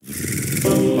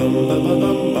Hello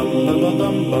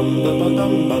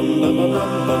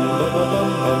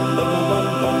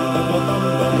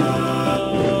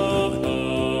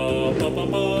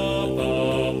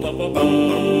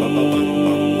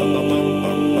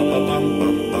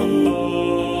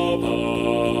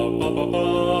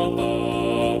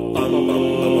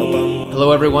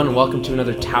everyone, and welcome to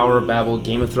another Tower Babble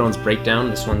Game of Thrones breakdown.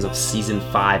 This one's of Season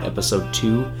 5, Episode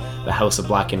 2, The House of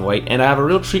Black and White. And I have a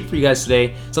real treat for you guys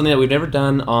today, something that we've never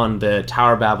done on the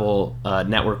Tower Babble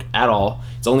network at all.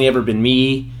 It's only ever been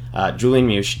me, Julian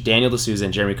Mush, Daniel D'Souza,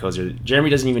 and Jeremy Kozer. Jeremy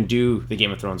doesn't even do the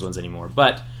Game of Thrones ones anymore,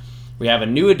 but we have a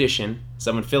new addition,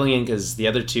 someone filling in because the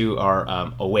other two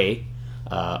are away,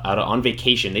 on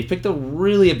vacation. They picked a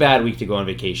really bad week to go on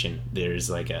vacation. There's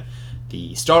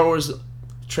the Star Wars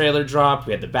trailer dropped.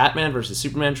 We had the Batman versus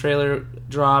Superman trailer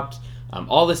dropped.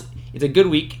 All this, it's a good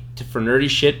week for nerdy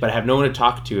shit, but I have no one to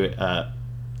talk to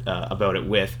about it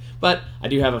with. But I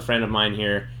do have a friend of mine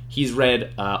here. He's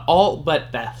read all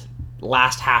but that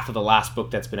last half of the last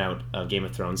book that's been out of Game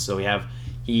of Thrones. So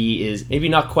he is maybe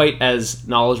not quite as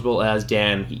knowledgeable as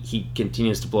Dan. He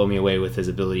continues to blow me away with his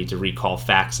ability to recall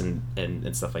facts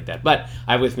and stuff like that. But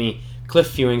I have with me Cliff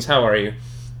Fewings. How are you?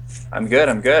 I'm good.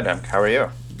 How are you?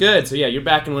 Good. So yeah, you're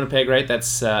back in Winnipeg, right?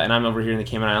 That's and I'm over here in the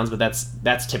Cayman Islands, but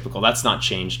that's typical. That's not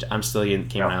changed. I'm still in the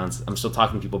Cayman Islands. I'm still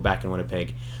talking to people back in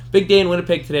Winnipeg. Big day in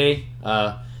Winnipeg today.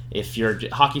 If you're a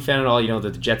hockey fan at all, you know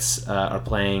that the Jets are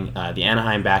playing the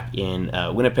Anaheim back in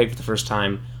Winnipeg for the first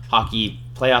time. Hockey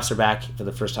playoffs are back for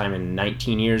the first time in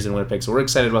 19 years in Winnipeg, so we're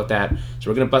excited about that.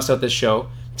 So we're going to bust out this show.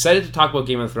 Excited to talk about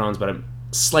Game of Thrones, but I'm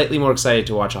slightly more excited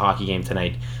to watch a hockey game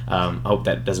tonight. I hope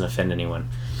that doesn't offend anyone.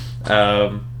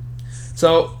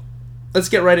 So let's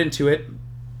get right into it.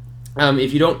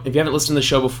 If you haven't listened to the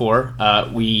show before,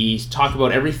 we talk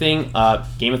about everything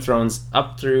Game of Thrones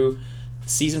up through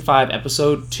Season 5,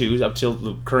 Episode 2, up till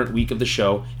the current week of the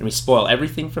show, and we spoil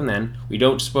everything from then. We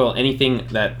don't spoil anything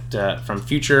that from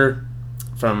future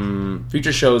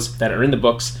shows that are in the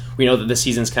books. We know that this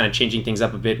season's kind of changing things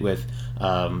up a bit with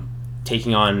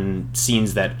taking on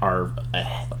scenes that are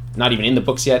not even in the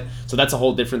books yet, so that's a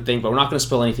whole different thing, but we're not going to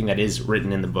spoil anything that is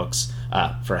written in the books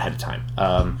for ahead of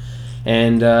time.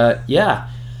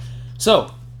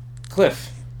 So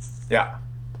Cliff,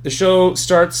 the show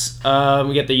starts,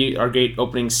 we get our great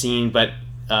opening scene, but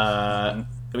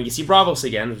we can see Braavos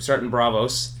again. We start in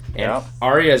Braavos, and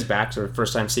Arya's back, so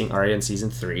first time seeing Arya in Season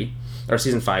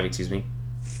 5, excuse me,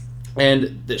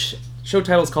 and the show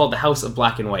title is called The House of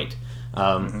Black and White.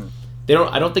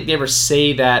 I don't think they ever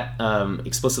say that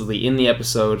explicitly in the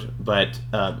episode, but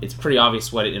it's pretty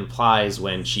obvious what it implies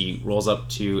when she rolls up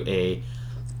to a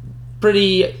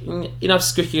pretty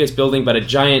inconspicuous building, but a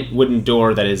giant wooden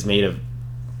door that is made of,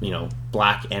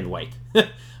 black and white.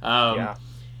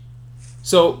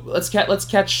 So let's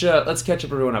catch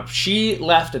everyone up. She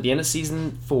left at the end of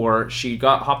Season 4. She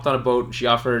hopped on a boat. She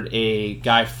offered a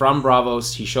guy from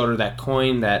Braavos. He showed her that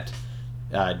coin that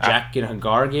Jaqen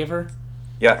H'ghar gave her.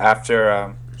 Yeah,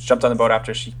 after she jumped on the boat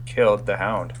after she killed the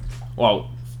Hound.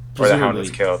 Well, or the Hound was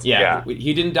killed. Yeah,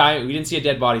 he didn't die. We didn't see a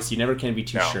dead body, so you never can be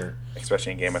too sure.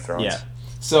 Especially in Game of Thrones. Yeah.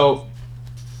 So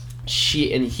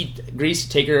he agrees to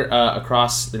take her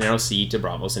across the narrow sea to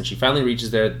Braavos, and she finally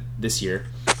reaches there this year.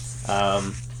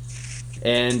 So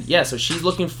she's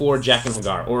looking for Jaqen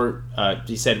H'ghar, or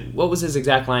he said, what was his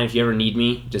exact line? If you ever need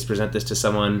me, just present this to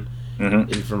someone. From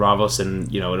Braavos,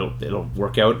 and it'll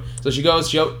work out. So she goes,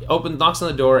 she knocks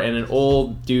on the door, and an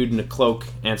old dude in a cloak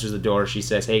answers the door. She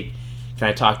says, "Hey, can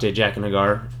I talk to Jaqen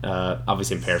H'ghar?"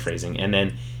 Obviously, I'm paraphrasing. And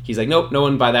then he's like, "Nope, no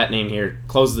one by that name here."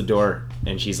 Closes the door,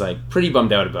 and she's like pretty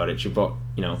bummed out about it. She went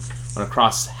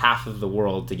across half of the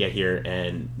world to get here,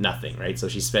 and nothing. Right? So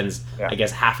she spends, I guess,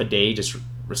 half a day just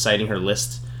reciting her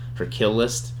kill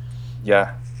list.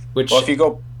 Yeah. Well, if you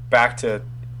go back to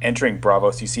entering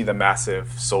Braavos, you see the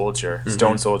massive stone soldier.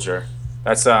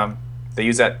 That's they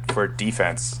use that for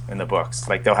defense in the books.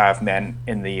 Like they'll have men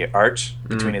in the arch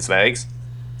between his legs,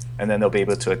 and then they'll be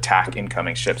able to attack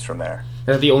incoming ships from there.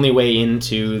 That's the only way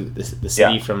into the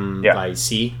city by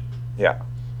sea. Yeah.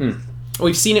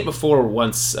 We've seen it before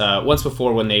once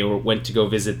before when they went to go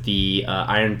visit the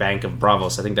Iron Bank of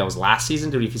Braavos. I think that was last season.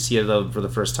 Did you see it for the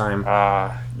first time?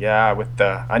 With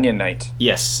the Onion Knight.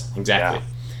 Yes, exactly.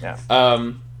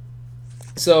 Yeah.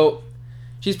 So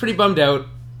she's pretty bummed out,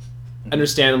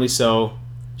 understandably so.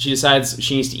 She decides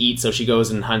she needs to eat, so she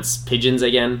goes and hunts pigeons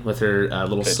again with her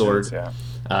little sword. Yeah.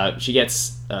 She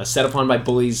gets set upon by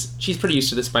bullies. She's pretty used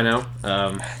to this by now.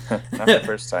 Not the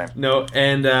first time. No,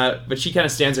 and but she kind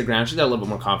of stands her ground. She's got a little bit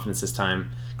more confidence this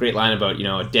time. Great line about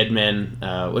a dead man.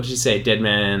 What did she say? Dead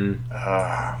man.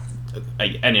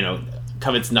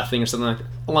 covets nothing or something like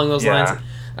along those Yeah.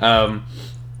 lines.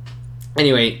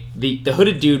 Anyway, the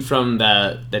hooded dude from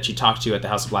that she talked to at the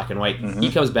House of Black and White,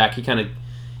 he comes back. He kind of,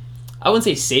 I wouldn't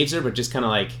say saves her, but just kind of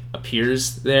like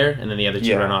appears there, and then the other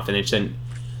two run off, and it's then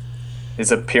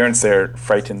his appearance there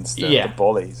frightens the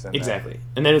bullies. And exactly.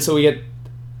 And then so we get,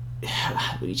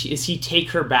 is he take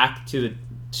her back to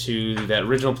the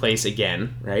original place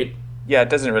again, right? Yeah, it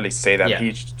doesn't really say that.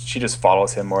 Yeah. She just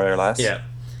follows him more or less. Yeah.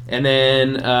 And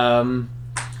then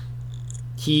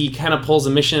he kind of pulls a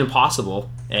Mission Impossible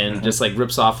and just like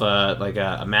rips off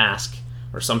a mask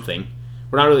or something.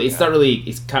 We're not really. It's not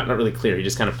really clear. He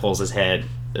just kind of pulls his head,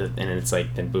 and it's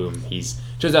like then boom.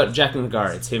 Turns out Jack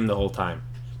Nagar. It's him the whole time.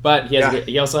 But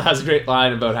he also has a great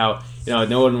line about how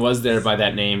no one was there by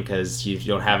that name because you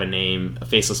don't have a name. A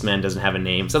faceless man doesn't have a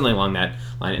name. Something along that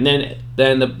line. And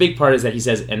then the big part is that he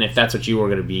says, and if that's what you were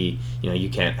going to be, you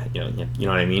can't. You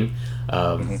know what I mean?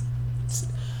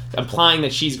 Implying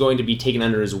that she's going to be taken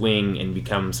under his wing and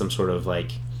become some sort of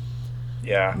like.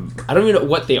 Yeah. I don't even know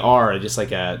what they are. Just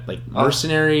like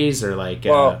mercenaries or like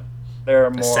they're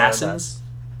more assassins.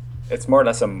 It's more or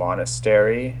less a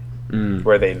monastery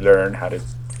where they learn how to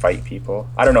fight people.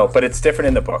 I don't know, but it's different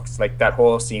in the books. Like that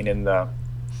whole scene in the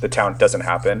town doesn't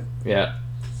happen. Yeah.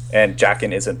 And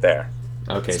Jaqen isn't there.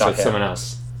 Okay, so it's someone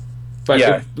else. But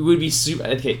it would be super.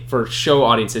 Okay, for show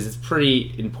audiences, it's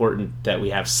pretty important that we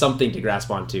have something to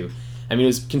grasp onto. I mean, it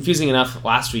was confusing enough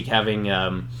last week having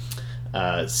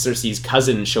Cersei's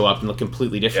cousin show up and look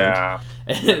completely different. Yeah.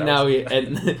 And now we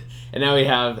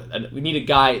need a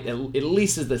guy at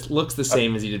least looks the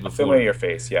same as he did before. Familiar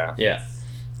face, yeah. Yeah.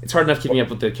 It's hard enough keeping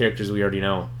up with the characters we already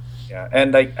know. Yeah,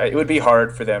 and it would be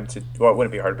hard for them to. Well, it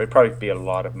wouldn't be hard, but it'd probably be a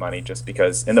lot of money just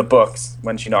because in the books,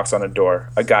 when she knocks on a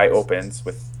door, a guy opens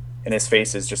and his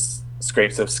face is just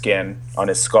scrapes of skin on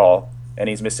his skull, and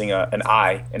he's missing an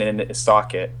eye, and in his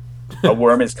socket, a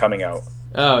worm is coming out.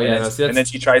 Oh yeah, and then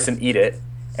she tries to eat it,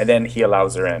 and then he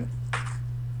allows her in.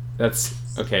 That's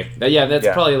okay. That's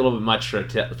probably a little bit much for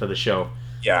the show.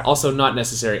 Yeah. Also not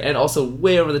necessary, and also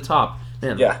way over the top.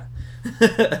 Man. Yeah.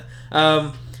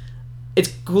 It's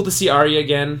cool to see Arya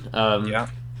again. Yeah.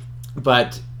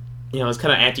 But it's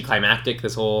kind of anticlimactic. The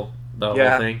whole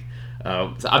thing.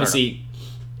 So obviously,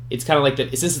 it's kind of like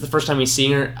that. Since it's the first time we've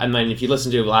seen her, I mean, if you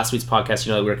listen to last week's podcast,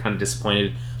 you know that we were kind of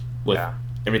disappointed with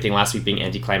everything last week being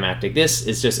anticlimactic. This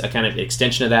is just a kind of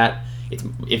extension of that.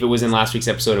 If it was in last week's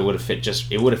episode, it would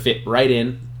have fit right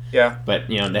in. Yeah. But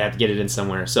they have to get it in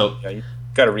somewhere. So you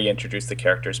got to reintroduce the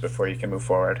characters before you can move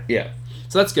forward. Yeah.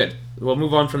 So that's good. We'll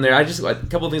move on from there. A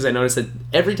couple of things I noticed that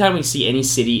every time we see any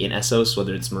city in Essos,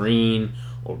 whether it's Marine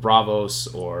or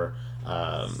Braavos or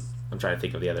I'm trying to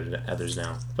think of the others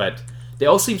now, but they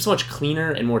all seem so much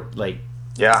cleaner and more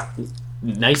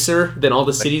nicer than all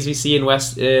the cities we see in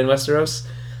Westeros.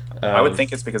 I would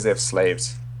think it's because they have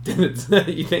slaves.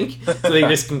 You think? So they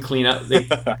just can clean up.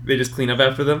 They just clean up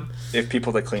after them. They have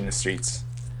people that clean the streets.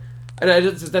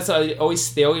 And that's how they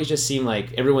always just seem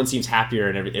like everyone seems happier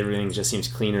and everything just seems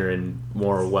cleaner and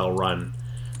more well run.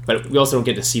 But we also don't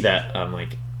get to see that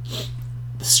like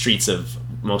the streets of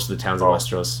most of the towns in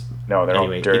Westeros. No, they're all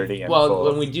dirty.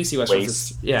 When we do see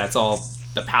Westeros, it's all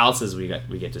the palaces we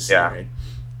get to see. Yeah. Right?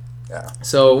 Yeah.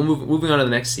 So moving on to the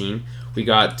next scene, we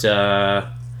got the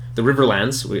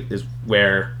Riverlands is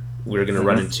where we're going to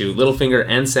run into Littlefinger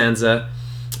and Sansa.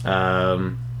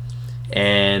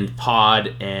 And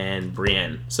Pod and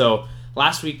Brienne. So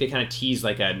last week they kind of teased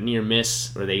like a near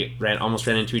miss where they almost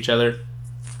ran into each other.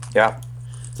 Yeah.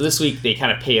 So this week they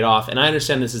kind of pay it off, and I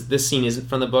understand this scene isn't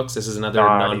from the books. This is another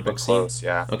non-book scene.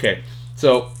 Yeah. Okay.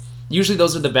 So usually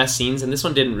those are the best scenes, and this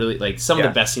one didn't really like some of the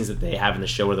best scenes that they have in the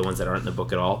show are the ones that aren't in the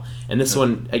book at all. And this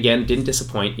one again didn't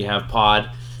disappoint. You have Pod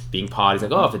being Pod. He's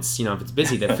like, oh, if it's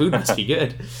busy, the food must be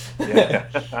good.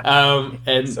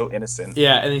 And so innocent.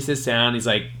 Yeah, and he sits down. He's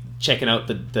like checking out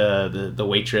the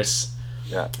waitress.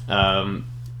 Yeah.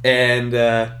 And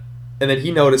then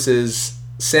he notices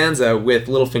Sansa with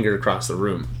Littlefinger across the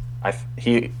room.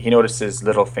 He notices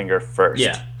Littlefinger first.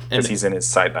 Yeah. Because he's in his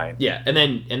sideline. Yeah, and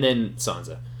then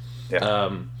Sansa.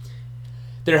 Yeah.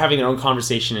 They're having their own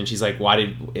conversation, and she's like,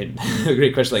 a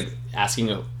great question, like asking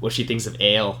what she thinks of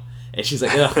ale. And she's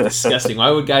like, ugh, disgusting.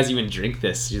 Why would guys even drink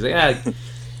this? She's like,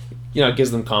 it gives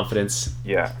them confidence.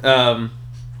 Yeah. And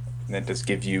it does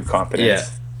give you confidence.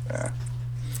 Yeah.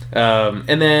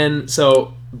 And then,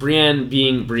 so Brienne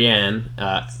being Brienne,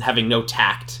 having no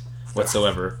tact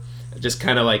whatsoever, just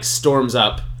kind of like storms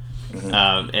up,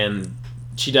 and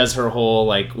she does her whole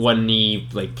like one knee,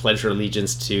 like pledge her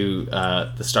allegiance to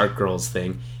the Stark girls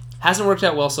thing. Hasn't worked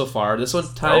out well so far. This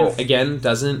one time again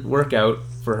doesn't work out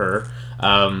for her.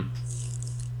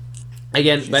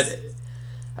 But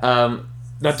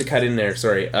Not to cut in there,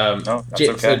 sorry. No, that's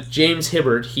okay. So James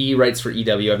Hibbard, he writes for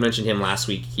EW. I've mentioned him last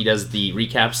week. He does the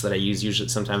recaps that I use usually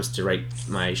sometimes to write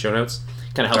my show notes.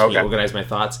 Kind of helps me organize my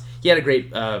thoughts. He had a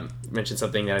great mentioned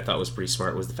something that I thought was pretty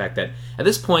smart, was the fact that at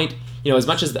this point, as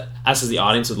much as us as the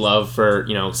audience would love for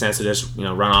Sansa to just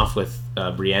run off with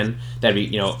Brienne, that'd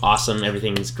be awesome.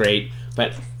 Everything's great,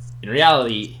 but in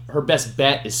reality, her best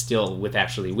bet is still with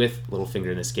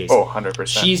Littlefinger in this case. Oh, 100%.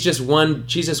 She's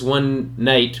just one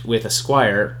knight with a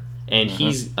squire, and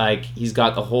he's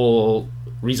got the whole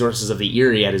resources of the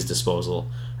Eyrie at his disposal,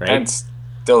 right? And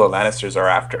still the Lannisters are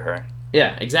after her.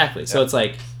 Yeah, exactly. So it's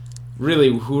like,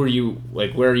 really, who are you?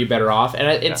 Like, where are you better off?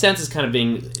 And Sansa's kind of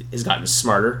has gotten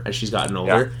smarter as she's gotten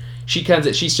older. Yeah. She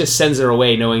just sends her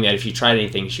away, knowing that if she tried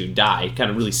anything, she would die. Kind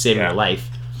of really saving her life.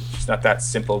 She's not that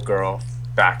simple girl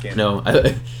back in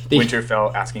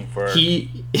Winterfell asking for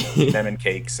lemon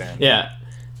cakes and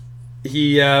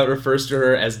he refers to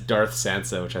her as Darth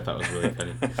Sansa, which I thought was really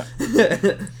funny.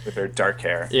 With her dark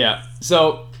hair. Yeah.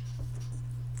 So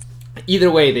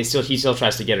either way, he still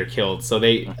tries to get her killed. So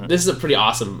this is a pretty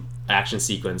awesome action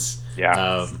sequence.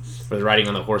 Yeah. Where they're riding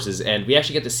on the horses, and we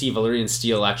actually get to see Valyrian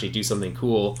Steel actually do something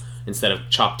cool instead of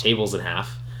chop tables in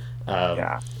half.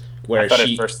 Where I thought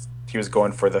at first he was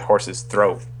going for the horse's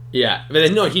throat. Yeah, but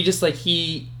then no, he just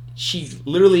she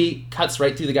literally cuts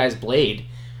right through the guy's blade.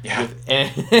 Yeah.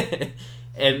 And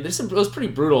it was pretty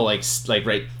brutal, like stabs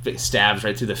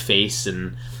right through the face,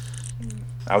 and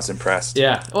I was impressed.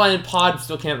 Yeah. Well, and Pod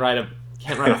still can't ride a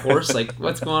horse. Like,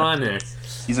 what's going on there?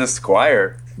 He's a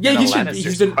squire. Yeah,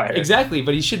 he's been squire. Exactly,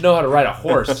 but he should know how to ride a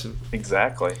horse.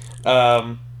 Exactly.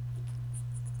 So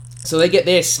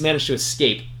they manage to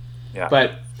escape. Yeah.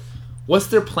 But what's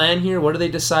their plan here? What do they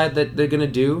decide that they're gonna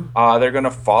do? They're gonna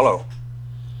follow.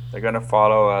 They're gonna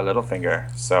follow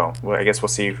Littlefinger. So I guess we'll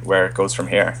see where it goes from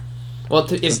here. Well,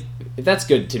 if that's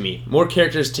good to me. More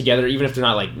characters together, even if they're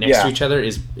not like next to each other,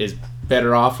 is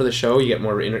better off for the show. You get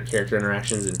more character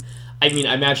interactions, and I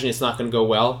imagine it's not going to go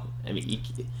well. I mean,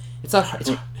 it's not hard.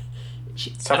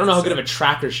 I don't know how good of a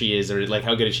tracker she is, or like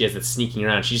how good she is at sneaking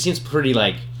around. She seems pretty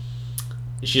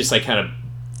she just kind of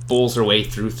bowls her way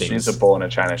through things. She's a bull in a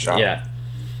china shop. Yeah.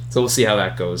 So we'll see how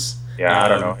that goes. Yeah, I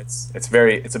don't know.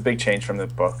 It's a big change from the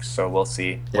book, so we'll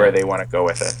see where they want to go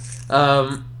with it.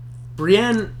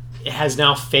 Brienne has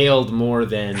now failed more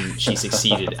than she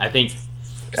succeeded. I think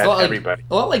everybody.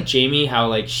 A lot like Jaime,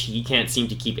 how she can't seem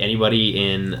to keep anybody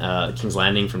in King's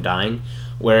Landing from dying.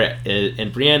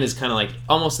 And Brienne is kind of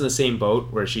almost in the same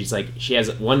boat, where she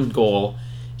has one goal.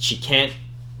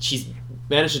 She's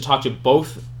managed to talk to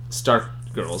both Stark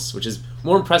girls, which is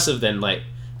more impressive than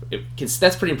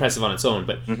that's pretty impressive on its own,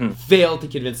 but failed to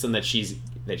convince them that she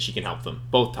can help them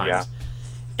both times. Yeah.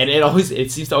 And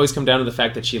it seems to always come down to the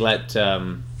fact that she let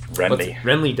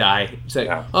Renly die. It's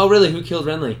oh really? Who killed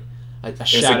Renly? A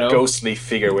shadow. It's a ghostly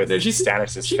figure with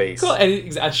Stannis' face.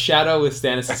 And a shadow with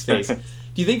Stannis' face.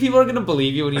 Do you think people are going to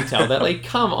believe you when you tell that?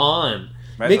 Come on.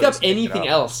 Make up anything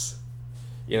else.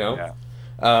 Yeah.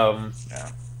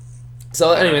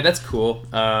 So anyway, that's cool.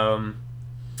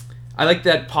 I like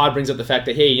that Pod brings up the fact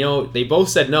that, hey, they both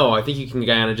said no. I think you can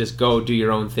kind of just go do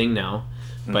your own thing now.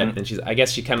 But then I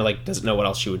guess she kind of doesn't know what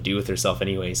else she would do with herself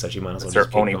anyway, so she might as well just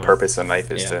keep going. Her only purpose in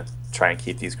life is to try and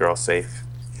keep these girls safe.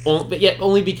 But yet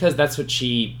only because that's what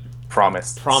she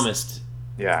promised.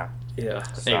 Yeah. Yeah.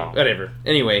 So. Anyway, whatever.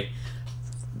 Anyway,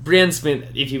 Brienne's been,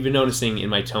 if you've been noticing in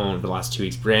my tone for the last 2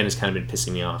 weeks, Brienne has kind of been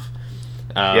pissing me off.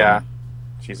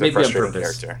 She's a frustrating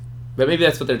character. But maybe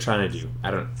that's what they're trying to do.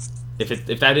 I don't know.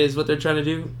 If that is what they're trying to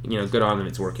do, good on them.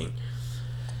 It's working.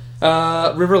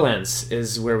 Riverlands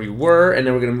is where we were, and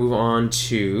then we're going to move on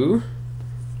to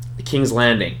King's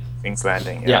Landing. King's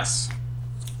Landing, yes. Yeah.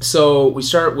 So we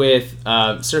start with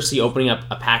Cersei opening up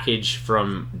a package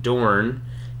from Dorne,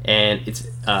 and it's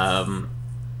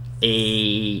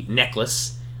a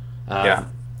necklace.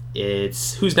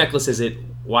 It's whose necklace is it?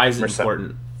 Why is it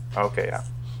important? Okay, yeah.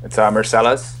 It's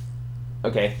Myrcella's.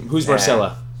 Okay, who's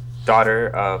Myrcella? Daughter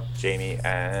of Jaime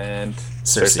and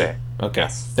Cersei. Okay,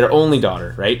 their only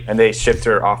daughter, right? And they shipped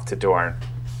her off to Dorne.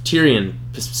 Tyrion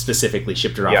specifically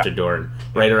shipped her off to Dorne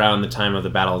right around the time of the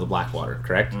Battle of the Blackwater,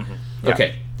 correct? Mm-hmm. Yeah.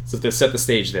 Okay, so to set the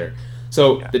stage there.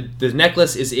 So the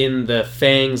necklace is in the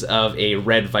fangs of a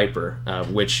red viper,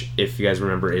 which, if you guys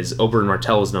remember, is Oberyn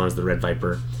Martell was known as the Red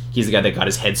Viper. He's the guy that got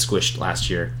his head squished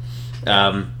last year.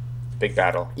 Big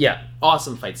battle. Yeah,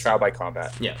 awesome fight. Trial by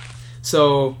combat. Yeah.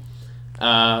 So,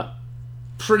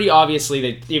 pretty obviously,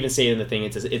 they even say in the thing,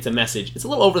 it's a message. It's a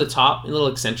little over the top, a little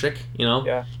eccentric,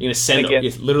 Yeah. You're gonna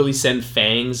literally send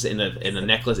fangs in a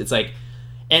necklace. It's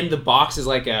and the box is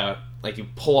like you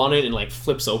pull on it and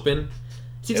flips open,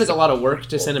 seems like a lot of work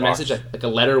to send a box. message. Like a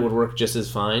letter would work just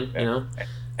as fine, you know?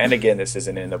 And again, this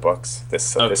isn't in the books, this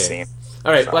scene.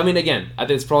 All right, So, well, I mean, again, I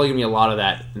think it's probably going to be a lot of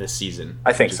that in this season.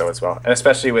 I think so as well. And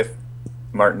especially with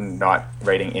Martin not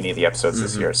writing any of the episodes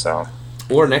this year, so...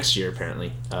 Or next year,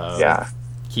 apparently. Yeah.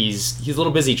 He's a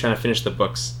little busy trying to finish the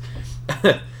books.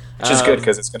 Which is good,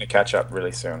 because it's going to catch up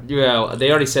really soon. Yeah, they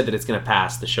already said that it's going to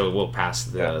pass. The show will pass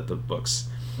the books.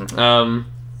 Mm-hmm.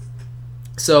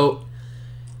 So,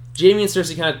 Jaime and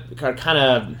Cersei kind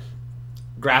of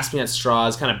grasping at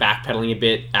straws, kind of backpedaling a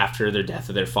bit after their death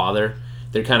of their father.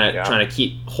 They're kind of trying to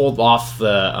hold off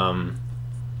the,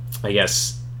 I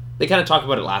guess, they kind of talked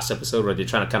about it last episode, where they're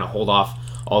trying to kind of hold off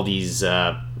all these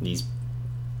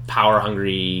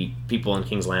power-hungry people in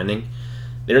King's Landing.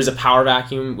 There's a power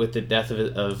vacuum with the death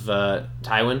of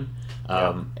Tywin,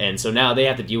 and so now they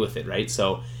have to deal with it, right?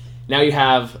 So now you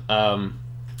have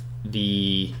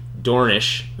the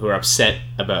Dornish, who are upset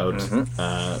about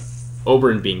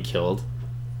Oberyn being killed.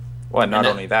 Well, not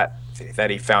only that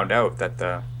he found out that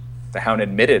the Hound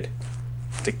admitted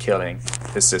to killing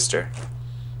his sister.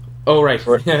 Oh, right.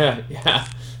 Yeah,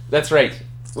 that's right.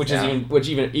 Which is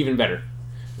even better,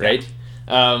 right?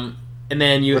 And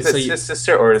then you... Was it his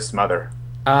sister or his mother?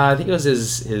 I think it was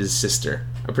his sister.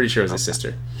 I'm pretty sure it was his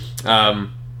sister.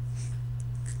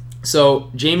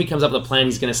 So Jaime comes up with a plan.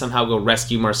 He's going to somehow go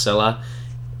rescue Marcella,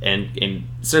 and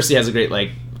Cersei has a great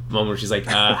moment where she's like,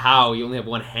 "How? You only have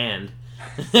one hand.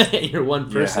 You're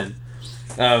one person."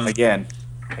 Yeah. Again,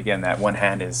 that one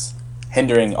hand is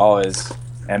hindering all his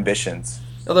ambitions.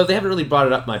 Although they haven't really brought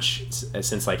it up much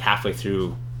since halfway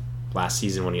through last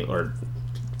season almost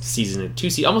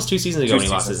 2 seasons ago when he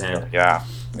lost his hand. Yeah.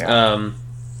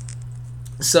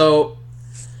 So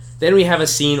then we have a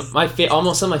scene.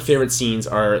 Almost some of my favorite scenes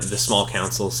are the small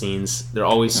council scenes. They're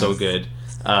always so good.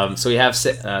 So we have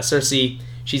Cersei.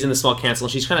 She's in the small council,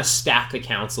 and she's trying to stack the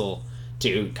council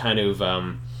to kind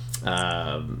of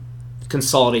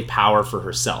consolidate power for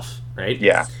herself, right?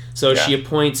 Yeah. So she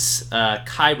appoints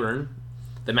Qyburn,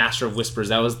 the Master of Whispers.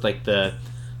 That was the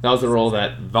role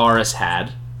that Varys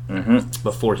had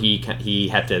before he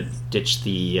had to ditch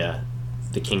the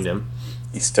kingdom.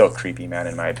 He's still a creepy man,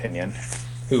 in my opinion.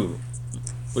 Who?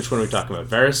 Which one are we talking about?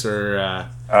 Varys or?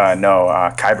 No,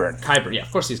 Qyburn. Qyburn, yeah,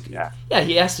 of course he's. Yeah,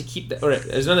 he has to keep that. Or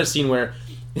there's another scene where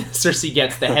Cersei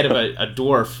gets the head of a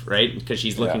dwarf, right? Because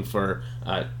she's looking for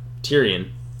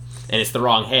Tyrion, and it's the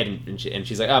wrong head, and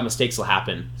she's like, "Oh, mistakes will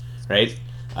happen," right?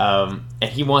 And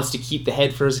he wants to keep the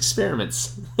head for his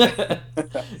experiments.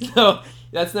 So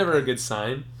that's never a good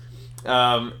sign.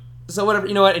 So whatever,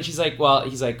 you know what? And she's like, well,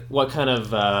 he's like, what's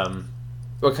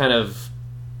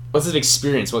his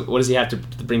experience? What does he have to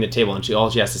bring to the table? And all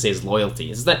she has to say is loyalty.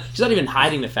 She's not even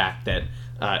hiding the fact that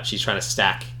she's trying to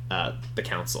stack the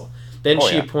council. Then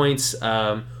she appoints.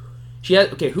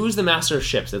 Who's the master of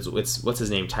ships? What's his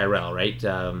name? Tyrell, right?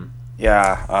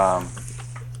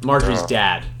 Marjorie's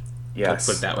dad. Yes.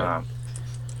 Put it that way.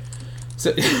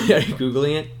 So are you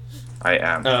Googling it? I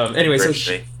am. Anyway, so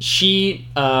she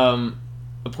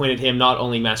appointed him not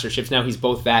only master of ships. Now he's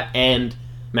both that and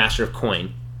master of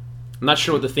coin. I'm not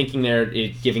sure what the thinking there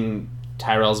is, giving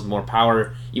Tyrell's more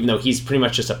power, even though he's pretty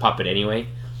much just a puppet anyway.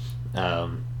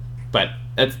 But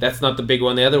that's not the big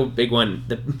one. The other big one,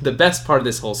 the best part of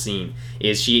this whole scene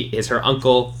is her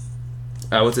uncle.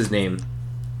 What's his name?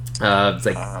 It's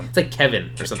like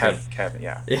Kevin or something. Kevin,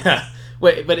 yeah. Yeah.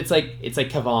 Wait, but it's like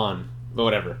Kevon, but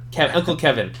whatever. Uncle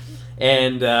Kevin,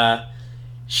 and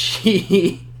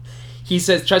he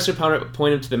says, tries to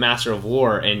point him to the Master of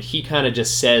War, and he kind of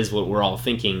just says what we're all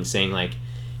thinking, saying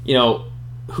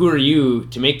who are you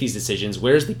to make these decisions?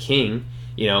 Where's the king?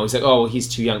 He's like, oh, well, he's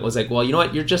too young. I was like, well, you know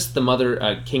what? You're just the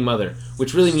mother, king mother,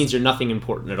 which really means you're nothing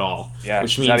important at all. Yeah,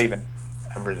 which she's means not even.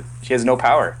 She has no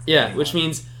power. Yeah, anymore. Which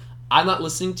means I'm not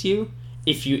listening to you.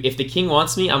 If the king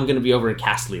wants me, I'm going to be over in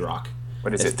Castle Rock.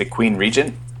 What is it? The Queen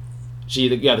Regent?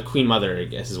 The Queen Mother, I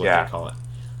guess is what they call it.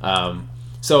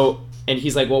 And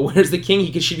he's like, well, where's the king?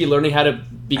 He should be learning how to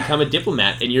become a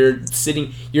diplomat, and you're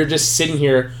just sitting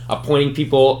here appointing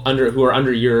people who are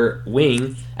under your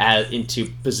wing into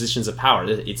positions of power.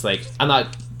 It's like, I'm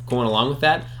not going along with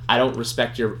that. I don't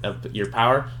respect your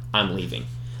power. I'm leaving,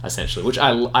 essentially, which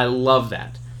I love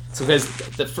that. So because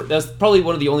that's probably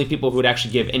one of the only people who would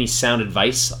actually give any sound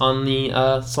advice on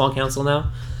the Small Council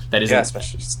now. That is,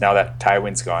 especially now that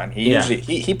Tywin's gone.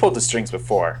 He pulled the strings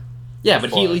before. Yeah,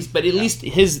 but at least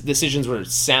his decisions were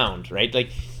sound, right? Like,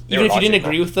 even if you didn't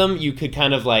agree with them, you could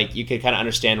kind of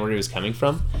understand where he was coming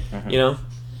from,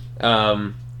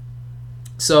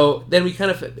 So then we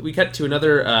cut to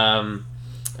another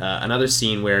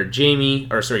scene where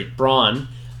Bronn,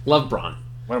 love Bronn.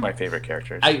 One of my favorite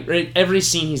characters. Every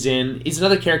scene he's in, he's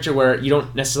another character where you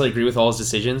don't necessarily agree with all his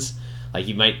decisions. Like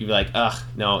you might be like, ugh,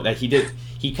 no, that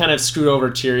he kind of screwed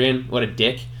over Tyrion. What a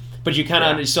dick! But you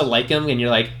kind of still like him, and you're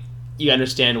like, you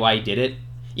understand why he did it.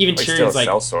 Even Tyrion's like,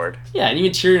 sellsword. Yeah, and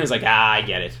even Tyrion was like, I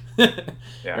get it,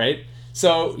 yeah. Right?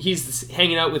 So he's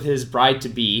hanging out with his bride to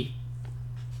be,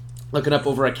 looking up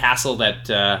over a castle that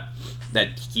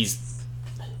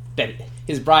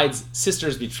his bride's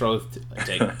sister's betrothed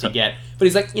to get. But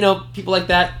he's like, people like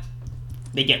that,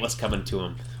 they get what's coming to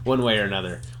them one way or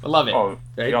another. I love it. Oh,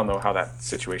 right? We all know how that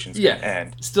situation's going to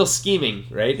end. Still scheming,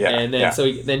 right? Yeah. And then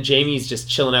then Jaime's just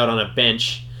chilling out on a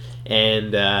bench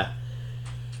and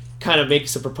kind of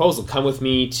makes a proposal. Come with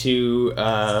me to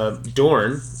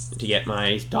Dorne to get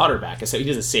my daughter back. So he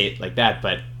doesn't say it like that,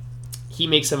 but he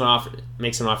makes him an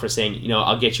offer saying,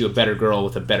 I'll get you a better girl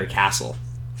with a better castle.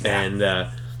 Yeah. And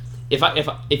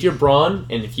if you're Bronn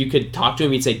and if you could talk to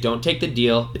him, you'd say, don't take the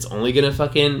deal. It's only gonna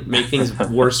fucking make things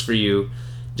worse for you.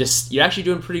 You're actually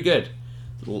doing pretty good.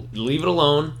 Leave it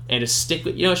alone and just stick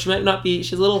with. She might not be.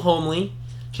 She's a little homely.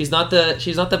 She's not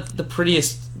the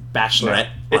prettiest bachelorette.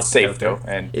 No, it's safe though,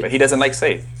 but he doesn't like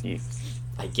safe.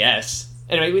 I guess.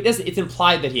 Anyway, it's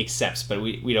implied that he accepts, but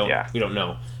we don't. Yeah. We don't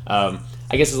know.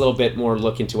 I guess a little bit more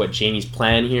look into what Jaime's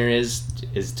plan here is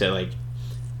to like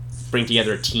bring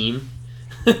together a team.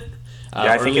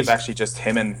 I think it's actually just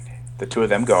him and the two of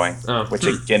them going, which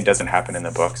again doesn't happen in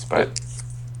the books, but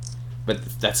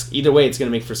that's either way, it's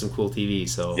going to make for some cool TV.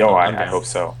 So I hope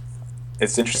so.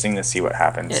 It's interesting to see what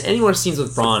happens. Any more scenes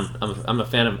with Bronn, I'm a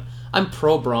fan of. I'm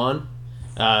pro Bronn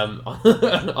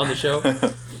on the show.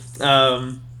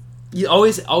 He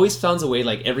always finds a way.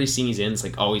 Like every scene he's in, it's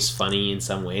like always funny in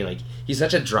some way. Like he's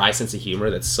such a dry sense of humor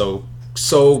that's so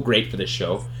great for this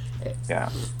show. Yeah.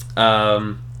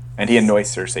 And he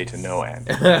annoys Cersei to no end.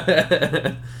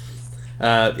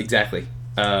 Exactly.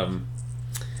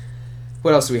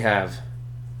 What else do we have?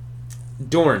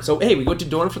 Dorne. So, hey, we go to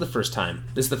Dorne for the first time.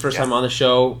 This is the first time on the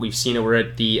show. We've seen it. We're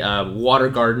at the water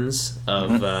gardens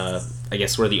of, I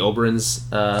guess, where the Oberons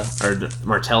or the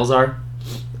Martells are.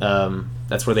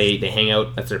 That's where they hang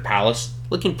out. That's their palace.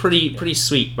 Looking pretty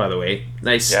sweet, by the way.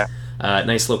 Nice,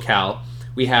 nice locale.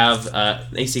 We have a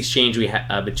nice exchange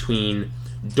between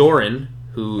Doran,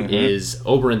 who is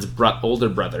Oberyn's older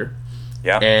brother.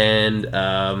 Yeah. And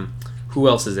who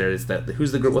else is there?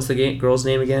 Who's the girl? What's the girl's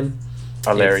name again?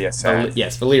 Valeria.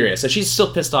 Yes, Valeria. So she's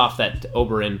still pissed off that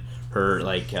Oberyn, her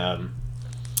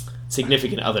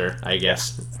significant other, I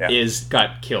guess,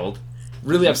 got killed.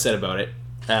 Really upset about it.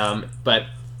 But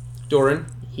Doran,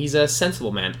 he's a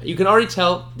sensible man. You can already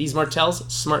tell these Martells,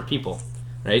 smart people,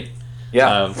 right?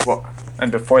 Yeah.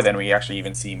 And before then, we actually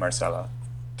even see Marcella.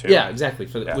 Too. Yeah, exactly.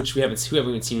 Which we haven't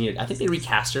seen yet. I think they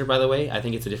recast her, by the way. I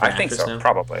think it's a different actress now. I think so,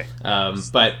 probably.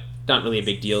 But not really a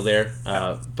big deal there.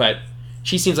 But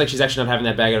she seems like she's actually not having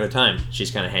that bag of her time. She's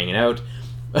kind of hanging out.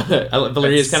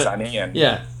 Valeria's kind of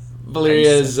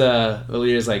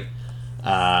Valeria's like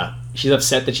she's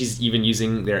upset that she's even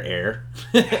using their air.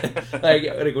 like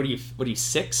what are you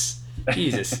 6?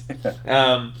 Jesus.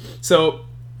 So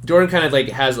Doran kind of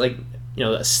has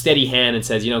a steady hand and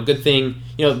says, good thing,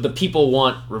 the people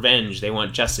want revenge, they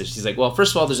want justice. She's like, well,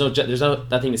 first of all, there's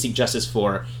nothing to seek justice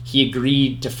for. He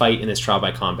agreed to fight in this trial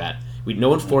by combat. No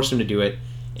one forced him to do it,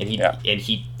 and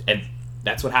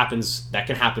that's what happens. That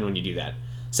can happen when you do that.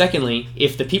 Secondly,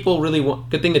 if the people really want,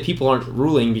 good thing the people aren't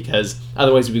ruling, because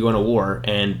otherwise we'd be going to war,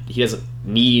 and he doesn't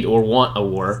need or want a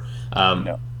war.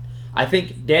 No. I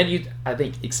think Dan, you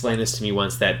explained this to me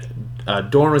once, that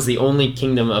Dorne was the only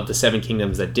kingdom of the 7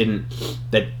 kingdoms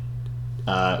that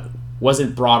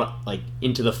wasn't brought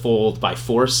into the fold by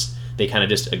force. They kind of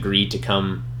just agreed to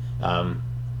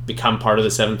become part of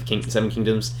the 7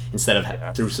 kingdoms instead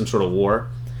of through some sort of war,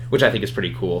 which I think is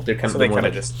pretty cool. They're kind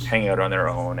of just hang out on their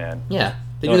own and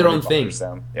they do their own thing.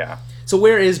 Yeah. So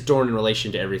where is Dorne in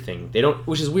relation to everything? They don't,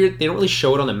 which is weird. They don't really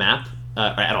show it on the map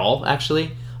at all,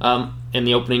 actually. In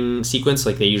the opening sequence,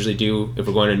 like they usually do, if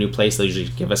we're going to a new place, they usually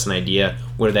give us an idea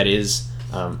where that is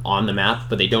on the map,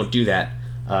 but they don't do that.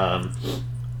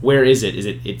 Where is it?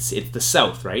 It's the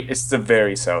south, right? It's the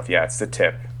very south. Yeah, it's the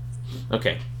tip.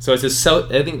 Okay, so it's the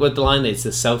south. I think what the line is,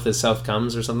 the south as south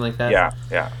comes, or something like that.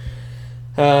 Yeah.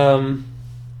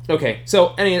 Okay,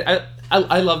 so anyway,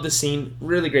 I love this scene.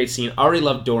 Really great scene. I already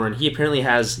love Doran. He apparently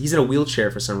he's in a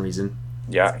wheelchair for some reason.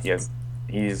 Yeah,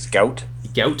 he's gout.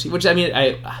 Gout, which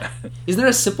isn't there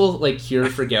a simple cure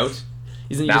for gout?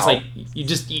 Isn't it just you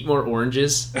just eat more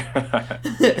oranges?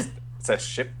 It's a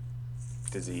ship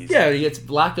disease. Yeah, it's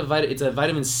lack of it's a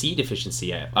vitamin C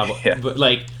deficiency.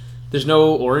 But there's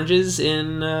no oranges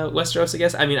in Westeros, I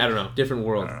guess. I mean, I don't know, different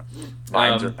world.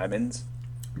 Limes or lemons.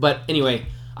 But anyway,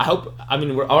 I hope. I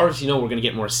mean, we're already we're going to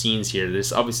get more scenes here.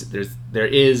 There's obviously there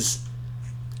is.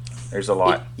 There's a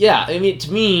lot. Yeah, I mean,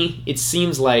 to me, it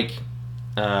seems like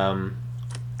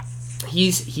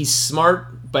he's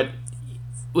smart, but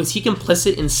was he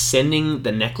complicit in sending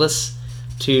the necklace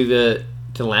to the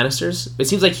Lannisters? It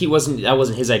seems like that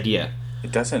wasn't his idea.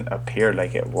 It doesn't appear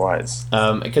like it was.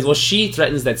 Because she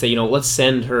threatens that, say, let's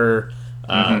send her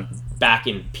back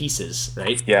in pieces,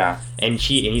 right? Yeah. And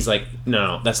he's like,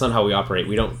 no, that's not how we operate.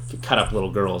 We don't cut up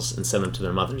little girls and send them to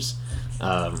their mothers.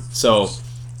 So,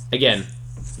 again,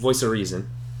 voice of reason.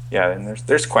 Yeah, and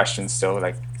there's questions still,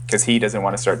 like, because he doesn't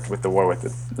want to start with the war with the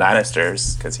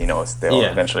Lannisters because he knows they'll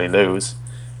eventually lose.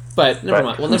 But never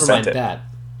mind. Well, never mind that.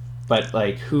 But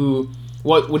like,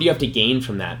 what do you have to gain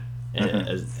from that?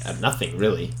 Nothing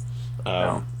really.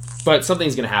 No. But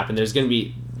something's going to happen. There's going to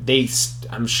be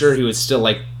I'm sure he would still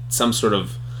like some sort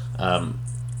of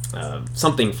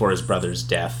something for his brother's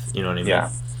death. You know what I mean?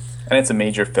 Yeah. And it's a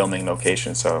major filming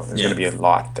location, so there's going to be a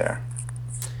lot there.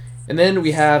 And then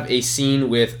we have a scene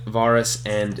with Varys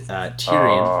and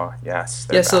Tyrion. Oh, yes.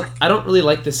 Yeah, so I don't really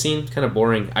like this scene. Kind of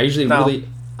boring. I usually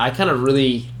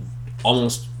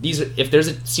almost if there's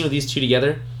a scene with these two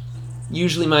together,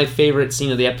 usually my favorite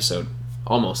scene of the episode.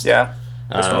 Almost. Yeah.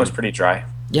 This one was pretty dry.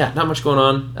 Yeah, not much going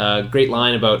on. Great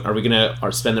line about, are we going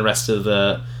to spend the rest of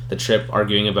the trip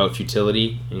arguing about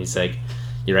futility? And he's like,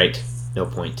 you're right, no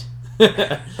point.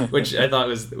 which I thought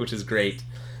which is great.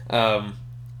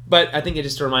 But I think it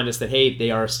just to remind us that, hey,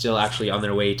 they are still actually on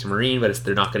their way to Meereen, but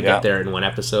they're not going to get there in one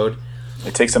episode.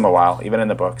 It takes them a while, even in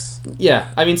the books.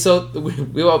 Yeah, I mean, so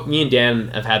me and Dan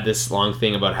have had this long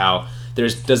thing about how there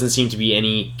doesn't seem to be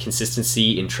any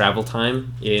consistency in travel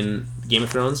time in Game of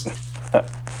Thrones.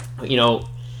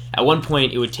 At one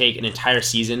point, it would take an entire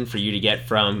season for you to get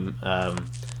from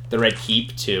the Red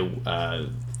Keep to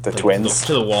the Twins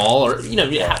to the Wall, or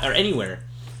or anywhere.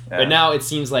 Yeah. But now it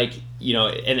seems like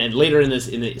and later in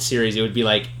the series, it would be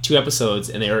like 2 episodes,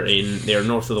 and they're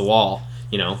north of the Wall.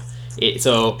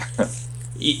 So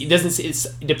it doesn't. It's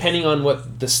depending on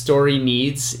what the story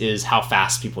needs is how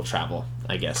fast people travel,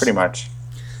 I guess. Pretty much.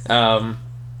 Do you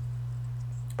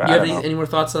have any more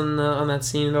thoughts on that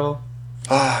scene at all?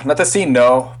 Not the scene,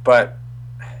 no. But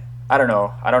I don't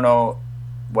know. I don't know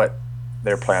what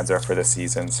their plans are for this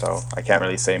season, so I can't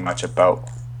really say much about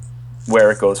where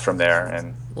it goes from there.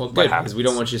 And well, good, because we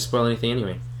don't want you to spoil anything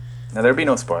anyway. No, there'll be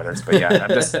no spoilers. But yeah,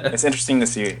 it's interesting to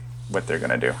see what they're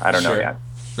gonna do. I don't know yet.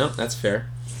 No, that's fair.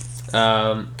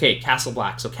 Okay, Castle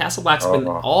Black. So Castle Black's been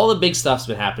all the big stuff's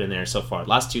been happening there so far.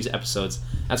 Last 2 episodes,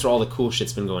 that's where all the cool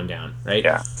shit's been going down, right?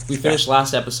 Yeah. We finished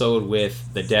last episode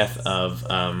with the death of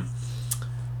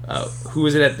who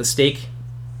was it at the stake?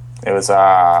 It was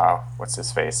what's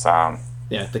his face?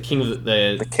 Yeah, the king of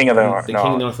the king of the north. The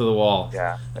king north of the Wall.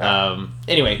 Yeah.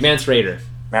 Anyway, Mance Rayder.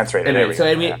 Mance Rayder. Anyway, so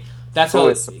that's how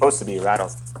it's supposed to be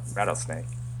Rattlesnake.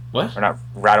 What? Or not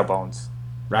Rattlebones.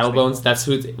 Rattlebones. That's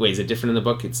who. Wait, is it different in the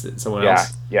book? It's someone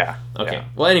else. Yeah. Okay. Yeah.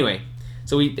 Well, anyway,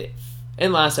 so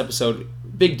in last episode,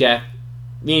 big death.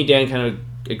 Me and Dan kind of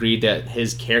agreed that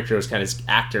his character was his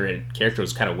actor and character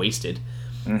was kind of wasted,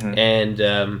 and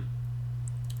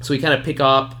so we kind of pick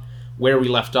up where we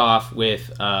left off with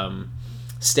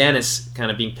Stannis kind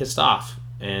of being pissed off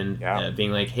and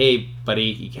being like, "Hey,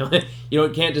 buddy, you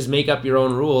can't just make up your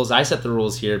own rules. I set the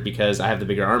rules here because I have the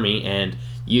bigger army, and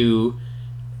you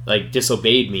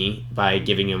disobeyed me by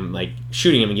giving him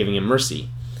shooting him and giving him mercy,"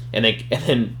 and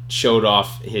then showed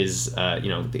off his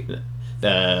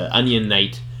the Onion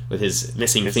Knight with his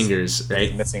missing fingers,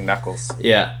 right? Missing knuckles.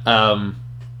 Yeah.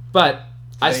 But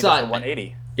I saw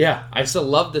 180. Yeah, I still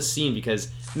love this scene because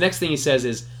the next thing he says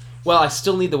is, "Well, I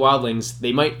still need the wildlings.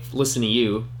 They might listen to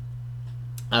you,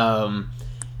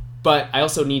 but I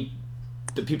also need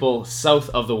the people south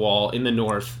of the Wall in the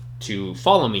north to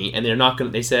follow me, and they're not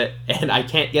going to," they said, and I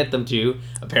can't get them to,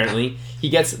 apparently.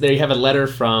 They have a letter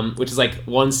from, which is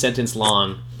 1 sentence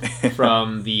long,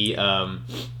 from the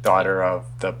daughter of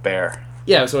the bear.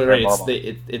 Yeah, so right, I was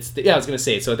going to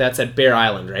say, so that's at Bear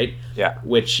Island, right? Yeah.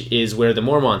 Which is where the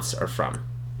Mormonts are from.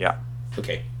 Yeah.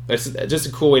 Okay. That's just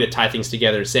a cool way to tie things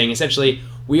together, saying essentially,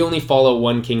 we only follow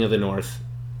one king of the north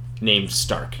named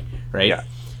Stark, right? Yeah.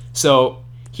 So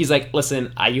he's like,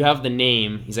 "Listen, you have the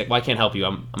name." He's like, "Well, I can't help you.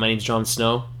 My name's Jon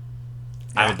Snow.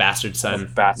 Yeah. I'm a bastard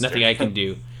son. Nothing I can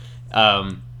do."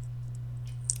 And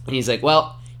he's like,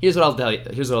 "Well, here's what I'll tell you.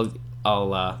 Here's what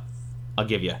I'll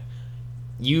give you.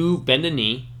 You bend a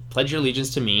knee, pledge your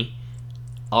allegiance to me.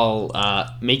 I'll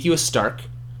make you a Stark,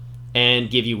 and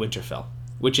give you Winterfell,"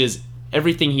 which is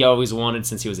everything he always wanted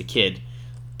since he was a kid.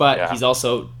 But he's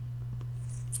also,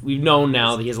 we've known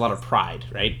now that he has a lot of pride,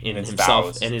 right, in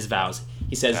himself and his vows.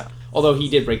 He says, Yeah. although he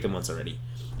did break them once already.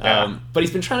 Yeah. But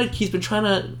he's been trying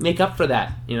to make up for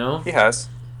that, you know? He has.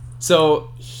 So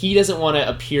he doesn't want to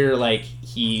appear like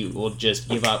he will just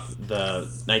give up the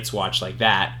Night's Watch like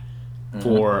that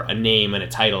for a name and a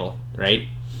title, right?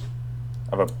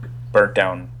 Of a burnt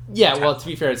down. Yeah, well, to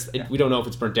be fair, we don't know if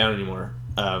it's burnt down anymore.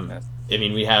 Yes. I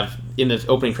mean, we have in the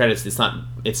opening credits, it's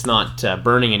not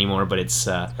burning anymore, but it's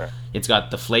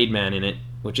got the Flayed Man in it,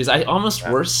 which is almost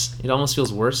worse. It almost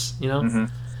feels worse, you know.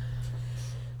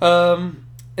 Mm-hmm.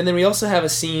 And then we also have a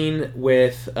scene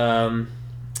with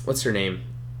what's her name?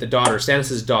 The daughter,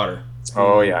 Stannis' daughter.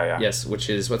 Oh yeah. Yes, which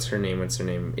is what's her name?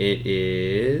 It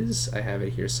is, I have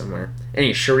it here somewhere.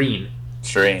 Anyway, Shireen.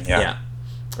 Shireen, yeah.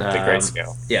 The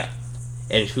grayscale. Yeah.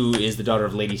 And who is the daughter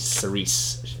of Lady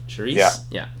Cerise? Cerise?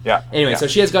 Yeah. Anyway, yeah. so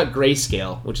she has got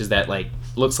grayscale, which is that like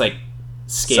looks like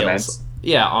scales. Cement.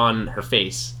 Yeah, on her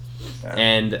face. Yeah.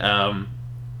 And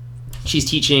she's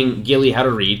teaching Gilly how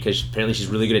to read because apparently she's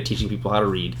really good at teaching people how to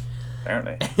read.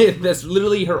 Apparently. That's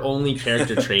literally her only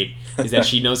character trait is that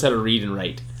she knows how to read and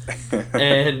write.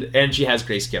 and she has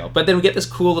grayscale. But then we get this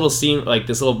cool little scene, like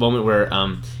this little moment where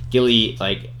Gilly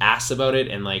like asks about it,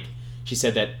 and like she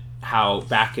said that how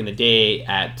back in the day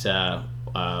at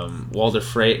Walder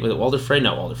Frey, was it Walder Frey?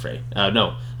 Not Walder Frey.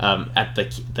 No, at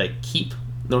the keep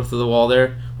north of the wall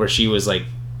there, where she was like,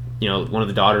 you know, one of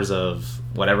the daughters of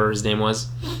whatever his name was.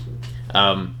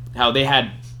 How they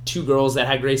had two girls that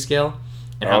had grayscale,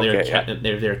 and how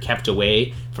they were kept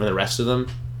away from the rest of them,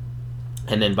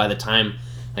 and then by the time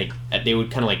like they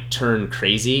would kind of like turn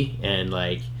crazy and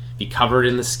like be covered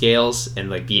in the scales and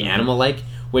like be animal like,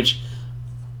 which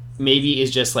maybe is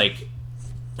just like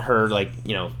her like,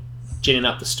 you know, ginning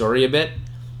up the story a bit,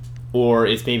 or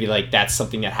it's maybe like that's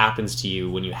something that happens to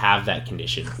you when you have that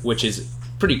condition, which is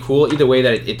pretty cool. Either way,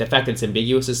 that the fact that it's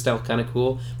ambiguous is still kind of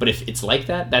cool, but if it's like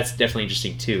that, that's definitely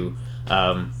interesting too.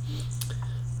 Then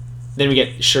we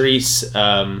get Charisse,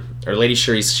 or Lady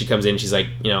Charisse. She comes in. She's like,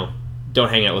 you know, don't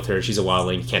hang out with her. She's a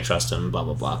wildling. You can't trust him. Blah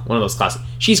blah blah. One of those classic.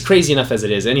 She's crazy enough as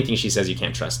it is. Anything she says, you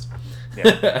can't trust.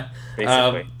 Yeah,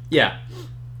 basically. Yeah.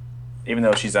 Even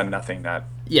though she's done nothing that.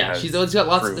 Yeah, she's got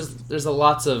lots. There's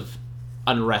lots of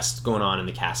unrest going on in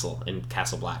the castle in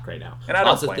Castle Black right now. And I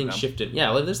lots don't of blame things them. shifting.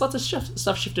 Yeah, well, there's lots of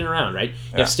stuff shifting around, right?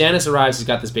 Yeah. If Stannis arrives, he's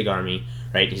got this big army,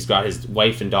 right? He's got his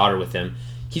wife and daughter with him.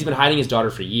 He's been hiding his daughter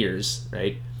for years,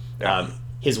 right? Yeah.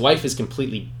 His wife is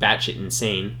completely batshit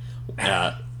insane,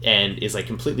 and is like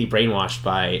completely brainwashed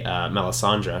by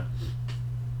Melisandre.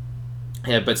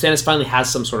 Yeah, but Stannis finally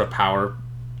has some sort of power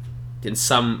to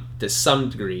some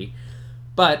degree,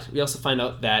 but we also find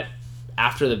out that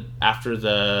after the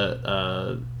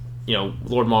you know,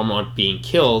 Lord Mormont being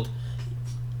killed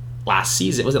last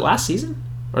season, was it last season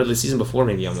or the season before?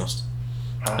 Maybe almost.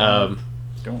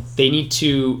 They need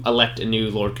to elect a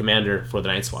new Lord Commander for the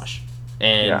Night's Watch,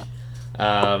 and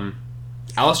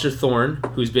Alistair Thorne,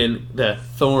 who's been the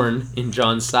thorn in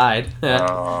Jon's side,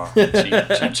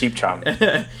 cheap chum,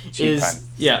 is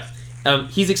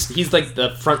he's like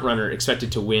the front runner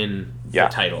expected to win the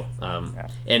title,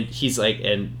 and he's like,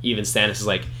 and even Stannis is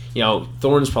like, you know,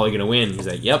 Thorne's probably gonna win. He's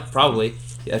like, yep, probably.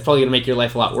 That's probably gonna make your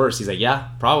life a lot worse. He's like, yeah,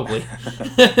 probably.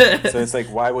 So it's like,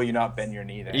 why will you not bend your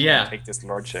knee then? Yeah. Take this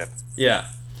lordship. Yeah.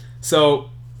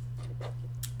 So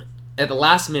at the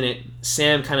last minute,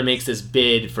 Sam kind of makes this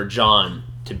bid for Jon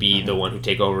to be the one who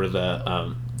take over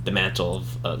the mantle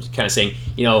of kind of saying,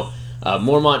 you know,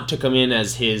 Mormont took him in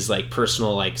as his like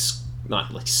personal like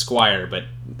not like squire, but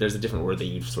there's a different word they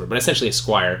use for it, but essentially a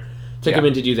squire. Took him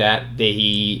in to do that.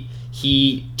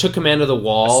 He took command of the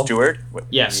wall. A steward?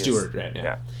 Steward, right?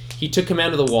 Yeah. He took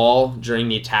command of the wall during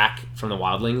the attack from the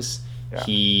wildlings. Yeah.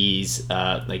 He's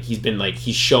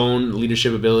he's shown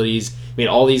leadership abilities, made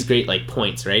all these great like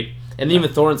points, right? And even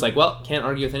Thorne's like, well, can't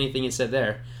argue with anything he said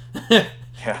there.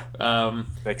 Yeah.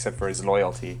 Except for his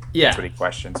loyalty. Yeah. That's what he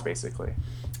questions basically.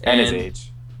 And his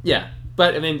age. Yeah.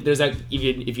 But I mean, there's that.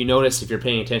 If you notice, if you're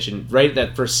paying attention, right at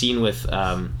that first scene with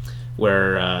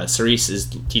where Cerise is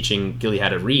teaching Gilly how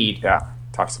to read. Yeah,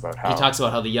 talks about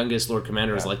how the youngest Lord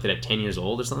Commander was elected at 10 years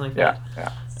old or something like that.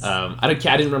 Yeah. I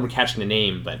didn't remember catching the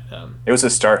name, but it was a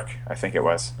Stark, I think it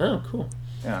was. Oh, cool.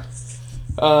 Yeah.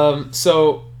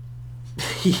 So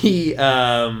he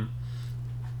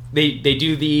they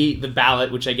do the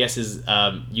ballot, which I guess is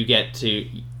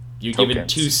you're given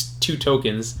two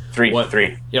tokens. Three.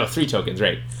 You know, 3 tokens,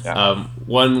 right? Yeah.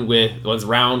 One's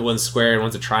round, one's square, and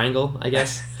one's a triangle, I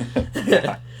guess.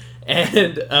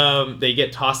 And they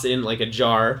get tossed in like a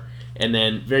jar, and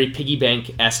then very piggy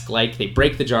bank-esque like they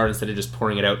break the jar instead of just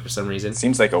pouring it out for some reason.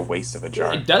 Seems like a waste of a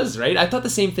jar. It does, right? I thought the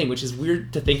same thing, which is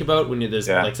weird to think about when there's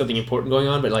like something important going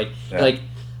on, but like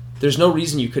there's no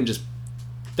reason you couldn't just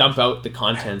dump out the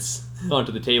contents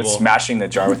onto the table. Smashing the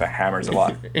jar with a hammer is a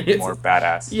lot more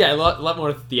badass. Yeah, a lot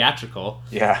more theatrical.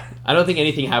 Yeah. I don't think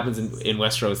anything happens in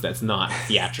Westeros that's not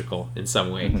theatrical in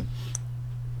some way.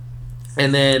 Mm-hmm.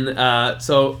 And then,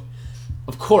 so,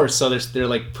 of course, so they're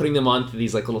like putting them onto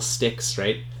these like little sticks,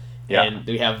 right? Yeah. And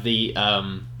we have the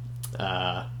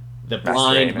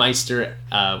blind Meister,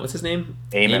 what's his name?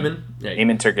 Aemon. Right.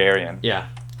 Aemon Targaryen. Yeah.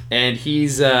 And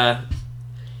he's, the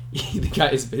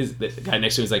guy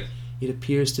next to him is like, it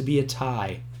appears to be a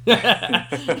tie.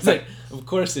 He's like, of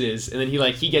course it is. And then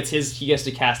he gets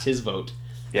to cast his vote.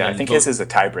 Yeah, I think his is a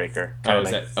tiebreaker. Oh,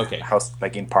 is that okay? House,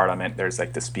 like in Parliament, there's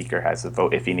like the speaker has a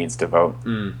vote if he needs to vote.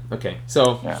 Okay,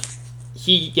 so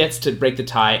he gets to break the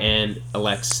tie and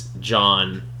elects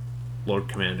Jon Lord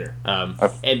Commander.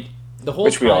 And the whole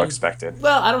we all expected.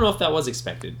 Well, I don't know if that was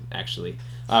expected actually,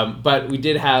 but we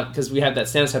did have, because we had that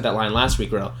Stannis had that line last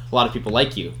week where a lot of people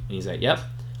like you, and he's like, yep.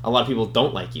 A lot of people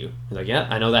don't like you. He's like, yeah,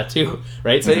 I know that too,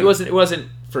 right? So it wasn't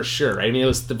for sure, right? I mean,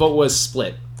 the vote was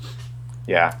split.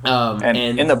 Yeah,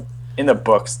 and in the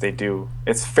books they do.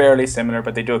 It's fairly similar,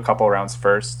 but they do a couple rounds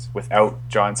first without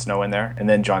Jon Snow in there, and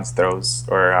then Jon throws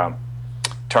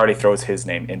Tarly throws his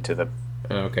name into the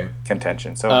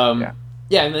contention. So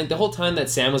yeah, and like the whole time that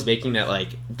Sam was making that like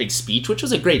big speech, which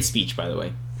was a great speech by the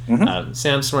way.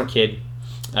 Sam's smart kid.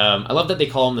 I love that they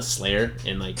call him the Slayer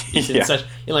in like such a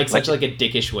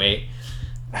dickish way.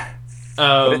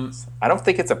 I don't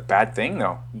think it's a bad thing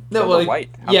though. A white.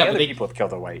 How many other people have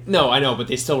killed a white? No, I know, but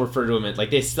they still refer to him as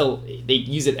like they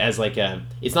use it as like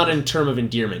it's not a term of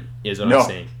endearment, is what I'm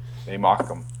saying. They mock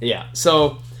him. Yeah.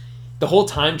 So the whole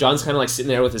time Jon's kind of like sitting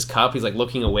there with his cup, he's like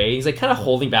looking away. He's like kind of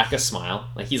holding back a smile.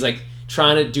 Like he's like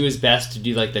trying to do his best to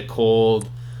do like the cold,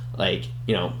 like,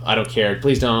 you know, I don't care,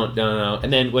 please don't.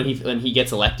 And then when he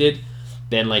gets elected,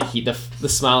 then like the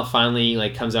smile finally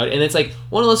like comes out, and it's like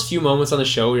one of those few moments on the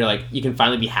show where you're like, you can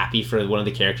finally be happy for one of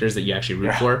the characters that you actually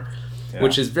root for,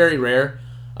 which is very rare.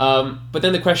 But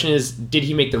then the question is, did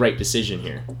he make the right decision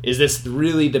here? Is this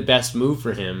really the best move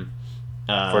for him?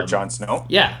 For Jon Snow?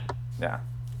 Yeah.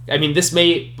 I mean, this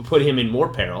may put him in more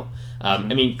peril. I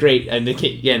mean, great. And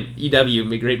again, EW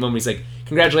made a great moment. He's like,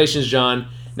 congratulations, Jon.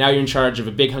 Now you're in charge of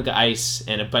a big hunk of ice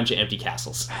and a bunch of empty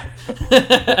castles.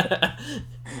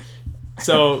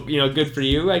 So, you know, good for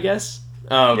you, I guess.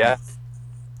 It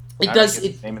does.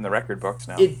 It's name in the record books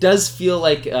now. It does feel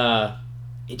like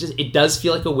it does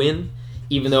feel like a win,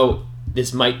 even though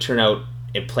this might turn out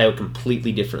and play out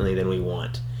completely differently than we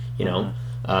want. You know,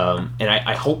 and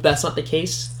I hope that's not the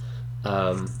case,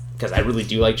 because I really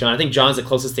do like Jon. I think Jon's the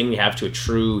closest thing we have to a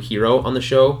true hero on the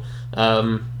show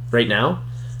right now.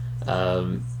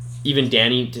 Even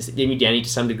Danny to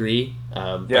some degree.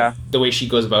 But the way she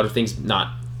goes about her things,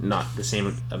 not the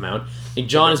same amount. I think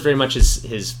Jon is very much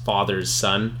his father's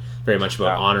son, very much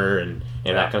about honor and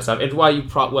that kind of stuff. And why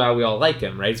we all like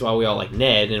him, right? It's why we all like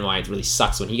Ned, and why it really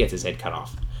sucks when he gets his head cut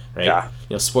off, right? Yeah.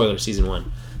 You know, spoiler, season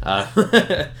 1.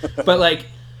 But like,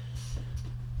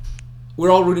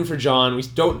 we're all rooting for Jon. We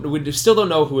still don't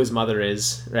know who his mother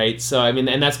is, right? So I mean,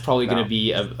 and that's probably going to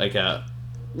be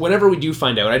whenever we do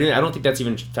find out. I don't think that's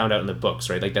even found out in the books,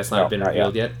 right? Like that's not been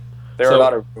revealed yet. There are a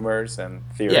lot of rumors and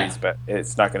theories, but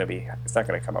it's not going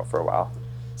to come out for a while.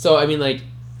 So I mean, like,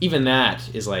 even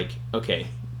that is like, okay,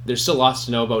 there's still lots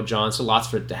to know about Jon, still lots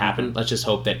for it to happen. Let's just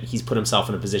hope that he's put himself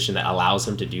in a position that allows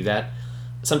him to do that.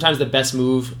 Sometimes the best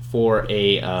move for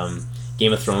a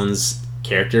Game of Thrones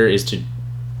character is to,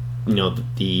 you know,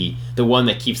 the one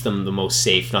that keeps them the most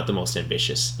safe, not the most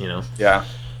ambitious. You know. Yeah.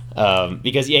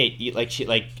 Because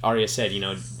like Arya said, you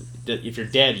know, if you're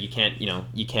dead, you can't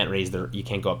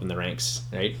go up in the ranks,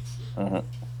 right?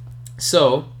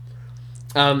 So,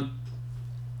 a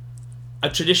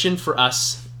tradition for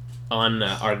us on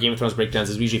our Game of Thrones breakdowns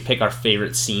is we usually pick our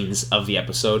favorite scenes of the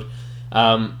episode.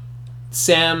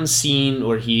 Sam's scene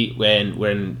where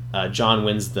when Jon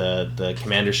wins the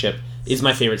commandership is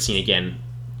my favorite scene. Again,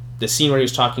 the scene where he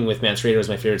was talking with Mance Rayder is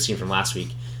my favorite scene from last week.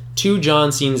 2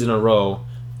 Jon scenes in a row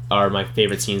are my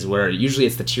favorite scenes, where usually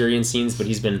it's the Tyrion scenes, but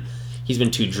he's been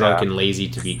too drunk and lazy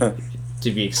to be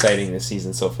exciting this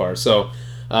season so far. So,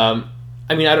 I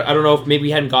mean, I don't know if maybe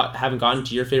we haven't gotten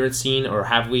to your favorite scene, or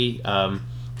have we?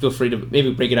 Feel free to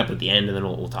maybe break it up at the end, and then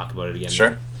we'll talk about it again.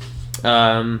 Sure.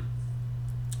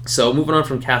 So moving on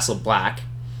from Castle Black,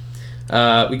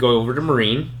 we go over to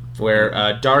Meereen, where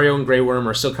Daario and Grey Worm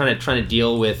are still kind of trying to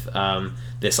deal with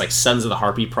this like Sons of the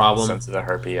Harpy problem. Sons of the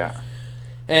Harpy, yeah.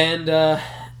 And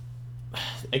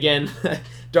again,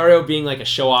 Daario being like a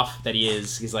show-off that he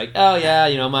is, he's like, oh yeah,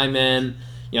 you know, my men,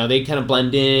 you know, they kind of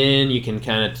blend in. You can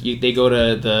kind of they go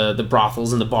to the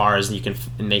brothels and the bars,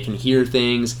 and they can hear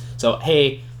things. So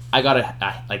hey, I got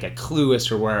a clue as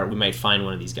to where we might find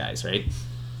one of these guys, right?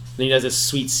 Then he does this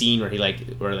sweet scene where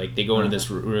they go into this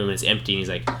room and it's empty, and he's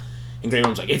like, and Grey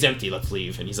Worm's like, it's empty, let's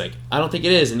leave. And he's like, I don't think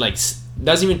it is, and like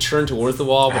doesn't even turn towards the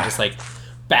wall, but just like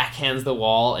backhands the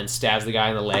wall and stabs the guy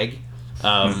in the leg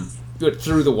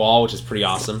through the wall, which is pretty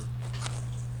awesome.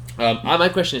 My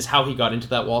question is how he got into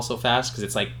that wall so fast, because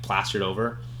it's like plastered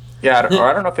over. Yeah, I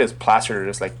don't know if it was plastered or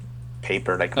just like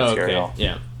paper, like material. Okay.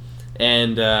 Yeah,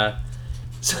 and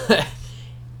so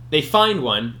they find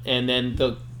one, and then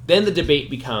the debate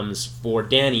becomes for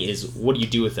Danny is, what do you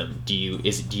do with him? Do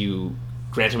you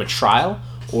grant him a trial,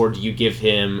 or do you give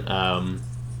him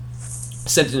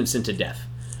sentence him to death?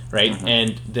 Right? Mm-hmm.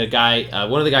 And the guy,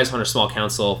 one of the guys on our small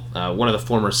council, one of the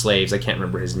former slaves, I can't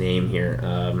remember his name here.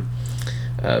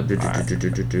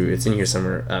 It's in here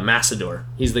somewhere. Massador.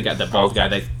 He's the guy, the bald guy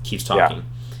that keeps talking,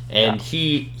 and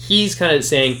he's kind of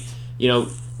saying,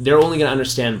 they're only going to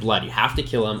understand blood. You have to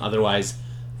kill him, otherwise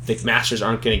the masters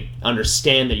aren't going to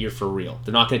understand that you're for real.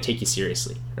 They're not going to take you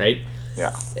seriously, right?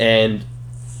 Yeah. And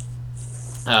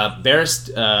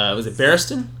was it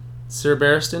Barristan? Sir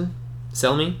Barristan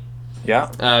Selmy?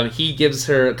 Yeah. He gives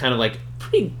her kind of like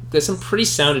there's some pretty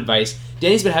sound advice.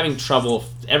 Danny's been having trouble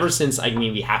ever since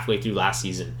maybe halfway through last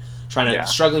season,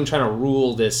 struggling trying to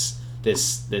rule this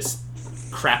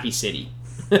crappy city.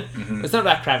 Mm-hmm. It's not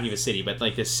that crappy of a city, but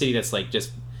like this city that's like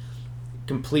just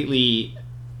completely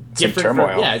different. In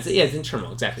turmoil. It's in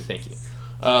turmoil. Exactly. Thank you.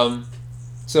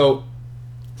 So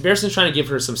Barristan's trying to give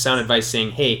her some sound advice,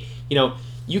 saying, "Hey,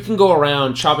 you can go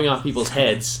around chopping off people's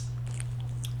heads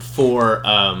for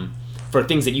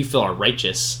things that you feel are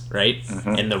righteous, right,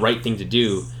 and the right thing to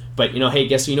do. But hey,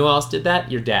 guess who else did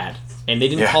that? Your dad. And they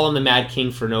didn't call him the Mad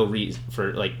King for no reason,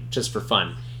 for like just for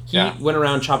fun. He went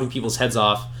around chopping people's heads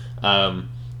off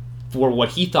for what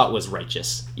he thought was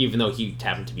righteous, even though he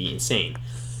happened to be insane.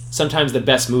 Sometimes the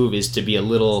best move is to be a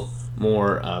little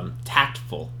more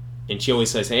tactful." And she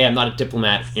always says, "Hey, I'm not a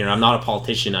diplomat. I'm not a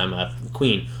politician. I'm a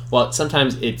queen." Well,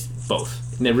 sometimes it's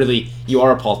both. And then really, you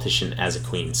are a politician as a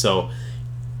queen. So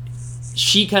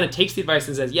she kind of takes the advice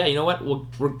and says, "Yeah, you know what? We'll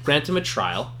grant him a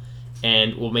trial,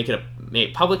 and we'll make it a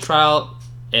public trial,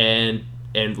 and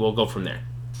we'll go from there."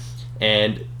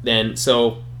 And then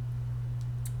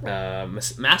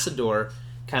Massador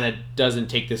kind of doesn't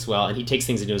take this well, and he takes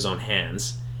things into his own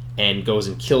hands and goes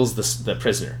and kills the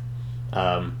prisoner,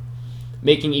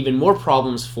 making even more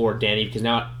problems for Danny, because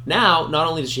now not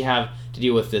only does she have to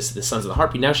deal with the Sons of the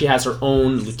Harpy, now she has her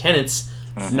own lieutenants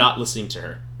not listening to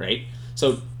her, right?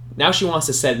 So now she wants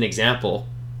to set an example,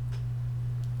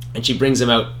 and she brings him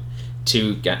out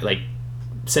to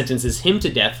sentences him to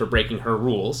death for breaking her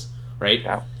rules, right?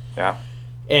 Yeah.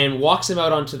 And walks him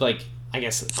out onto onto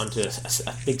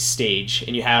a big stage,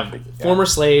 and you have former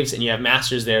slaves and you have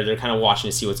masters there. They're kind of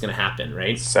watching to see what's going to happen,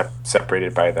 right?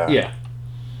 Separated by the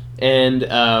and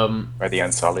by the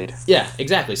Unsullied. Yeah,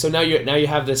 exactly. So now you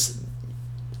have this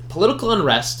political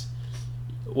unrest.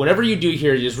 Whatever you do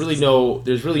here, there's really no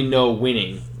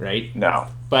winning, right? No.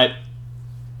 But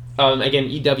again,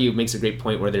 EW makes a great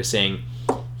point where they're saying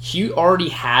you already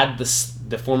had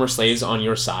the former slaves on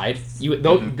your side.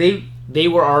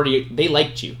 They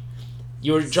liked you.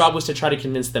 Your job was to try to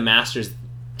convince the masters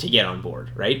to get on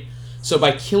board, right? So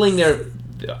by killing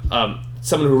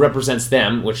someone who represents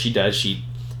them, which she does, she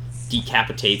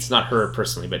decapitates, not her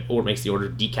personally, but makes the order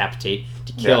to decapitate,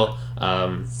 to kill.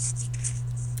 I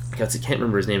can't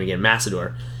remember his name again.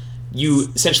 Massador.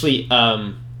 You essentially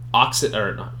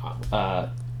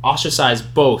ostracize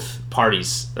both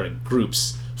parties or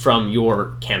groups from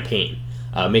your campaign,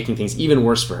 making things even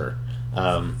worse for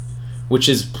her, which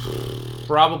is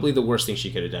probably the worst thing she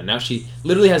could have done. Now she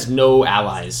literally has no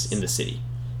allies in the city,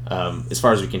 as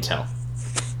far as we can tell.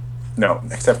 No,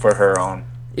 except for her own.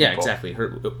 Yeah, people. Exactly.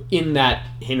 Her in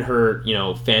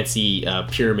her fancy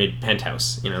pyramid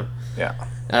penthouse. Yeah.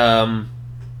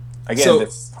 Again,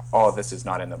 all of this is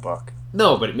not in the book.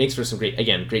 No, but it makes for some great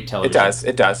television.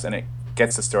 It does, and it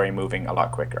gets the story moving a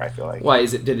lot quicker, I feel like. Why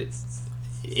is it?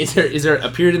 Is there a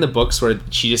period in the books where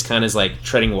she just kind of is like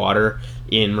treading water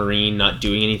in Marine, not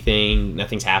doing anything,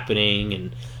 nothing's happening,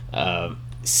 and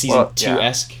season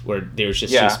 2-esque where there's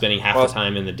just she's spending half the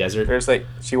time in the desert? There's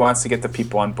she wants to get the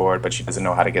people on board, but she doesn't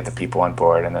know how to get the people on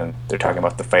board, and then they're talking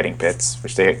about the fighting pits,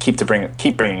 which they keep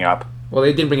bringing up. Well,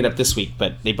 they didn't bring it up this week,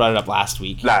 but they brought it up last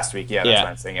week. That's why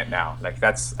I'm saying it now.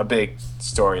 That's a big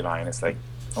storyline. It's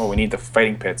we need the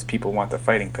fighting pits. People want the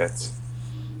fighting pits.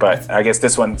 But I guess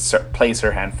this one plays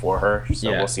her hand for her,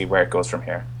 so we'll see where it goes from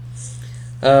here.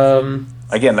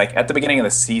 Again, at the beginning of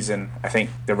the season, I think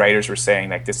the writers were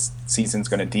saying this season's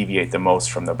going to deviate the most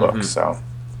from the book. So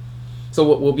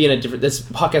So we'll be in a different. This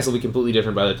podcast will be completely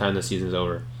different by the time the season's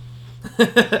over.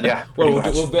 Yeah.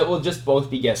 We'll just both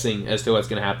be guessing as to what's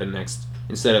going to happen next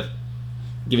instead of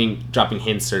dropping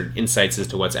hints or insights as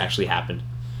to what's actually happened.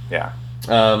 Yeah.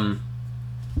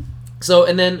 So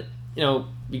and then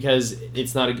because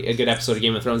it's not a good episode of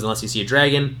Game of Thrones unless you see a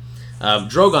dragon.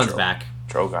 Drogon's back.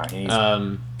 Drogon,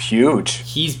 he's huge.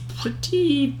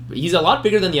 He's a lot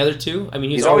bigger than the other two. I mean,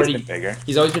 he's always been bigger.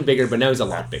 He's always been bigger, but now he's a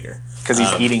lot bigger. Because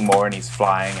he's eating more and he's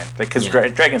flying, and because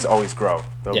dragons always grow.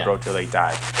 They'll grow till they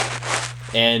die.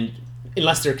 And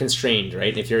unless they're constrained,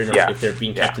 right? If you're if they're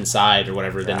being kept inside or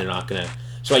whatever, then they're not gonna.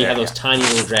 So you have those tiny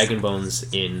little dragon bones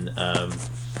in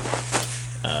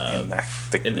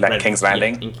King's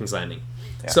Landing. Yeah, in King's Landing.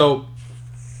 Yeah. So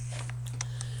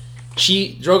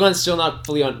Drogon's still not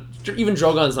fully on. Even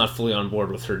Drogon's not fully on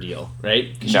board with her deal,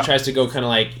 right? Because she tries to go kind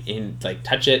of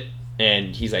touch it,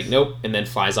 and he's like, nope, and then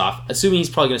flies off. Assuming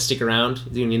he's probably going to stick around,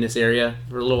 he's going to be in this area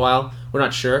for a little while. We're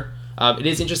not sure. It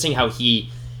is interesting how he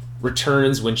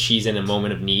returns when she's in a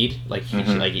moment of need, like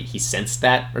he sensed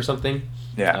that or something.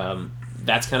 Yeah,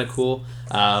 that's kind of cool.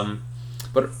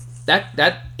 But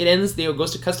that it ends. It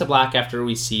goes to cuts to black after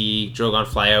we see Drogon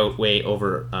fly out way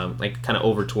over, kind of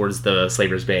over towards the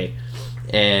Slaver's Bay,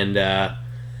 and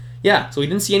so we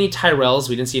didn't see any Tyrells.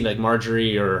 We didn't see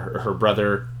Marjorie or her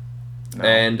brother. No.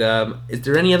 And is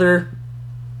there any other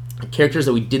characters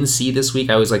that we didn't see this week?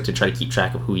 I always like to try to keep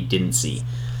track of who we didn't see.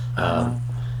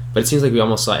 But it seems like we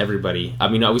almost saw everybody. I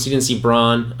mean, obviously didn't see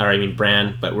Bran,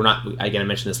 but we're not. Again, I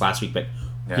mentioned this last week, but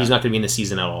he's not going to be in the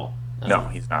season at all. No,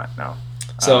 he's not. No.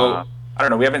 So I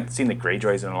don't know. We haven't seen the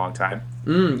Greyjoys in a long time.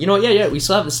 We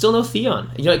still no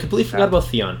Theon. I completely forgot about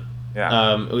Theon.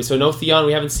 Yeah. So no Theon.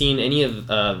 We haven't seen any of.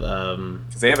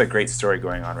 Because they have a great story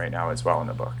going on right now as well in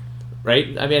the book.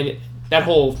 Right. I mean, that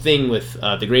whole thing with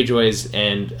the Greyjoys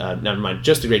and never mind,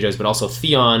 just the Greyjoys, but also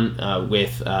Theon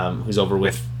with who's over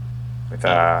with what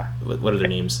are their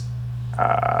names?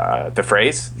 The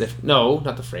Freys? No,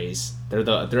 not the Freys. They're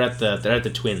at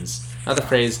the twins. Not the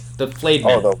Freys. The Flayed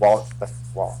Men. Oh, the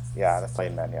Wall. Yeah, the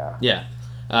Flayed Men. Yeah. Yeah.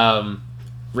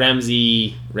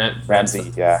 Ramsay.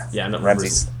 Ramsay. Yeah. Yeah. I'm not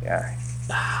Ramsay's. Yeah.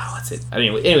 What's it?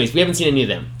 Anyways, we haven't seen any of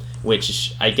them,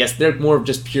 which I guess they're more of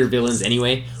just pure villains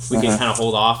anyway. We can kind of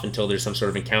hold off until there's some sort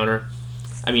of encounter.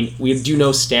 I mean, we do know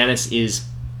Stannis is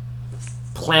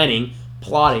plotting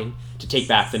to take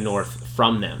back the North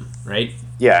from them, right?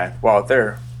 Yeah, well,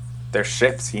 they're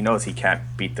ships. He knows he can't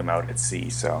beat them out at sea,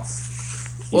 so.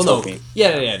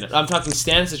 Yeah. No. I'm talking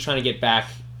Stannis is trying to get back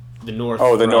the North.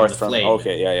 Oh, the North from Flayed.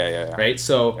 Okay, yeah. Right,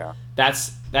 so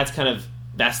that's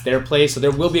their play. So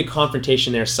there will be a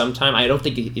confrontation there sometime. I don't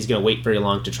think he's going to wait very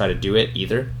long to try to do it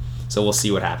either. So we'll see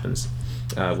what happens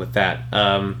with that.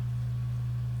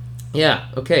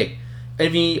 Okay.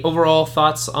 Any overall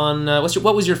thoughts on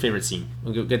what was your favorite scene?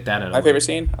 We'll go get that out of the way. My favorite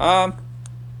scene?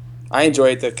 I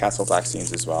enjoyed the Castle Black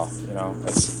scenes as well.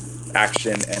 It's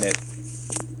action and it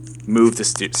moved the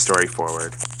story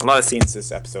forward. A lot of scenes this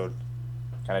episode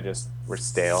kind of just were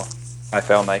stale, I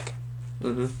felt like.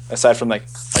 Mm-hmm. Aside from fight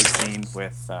scene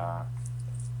with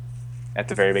at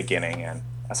the very beginning, and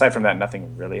aside from that,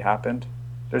 nothing really happened.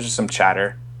 There's just some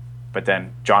chatter, but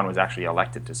then Jon was actually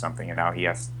elected to something, and now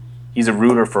he's a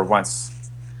ruler for once.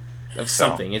 Of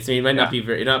something. It might not be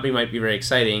very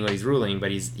exciting when he's ruling, but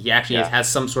he actually has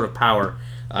some sort of power.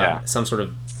 Some sort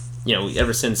of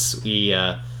ever since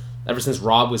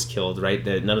Robb was killed, right?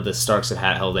 None of the Starks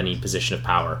have held any position of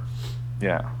power.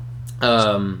 Yeah.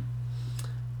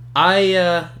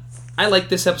 I like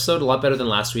this episode a lot better than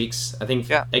last week's. I think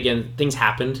again things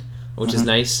happened, which is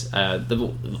nice.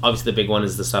 Obviously the big one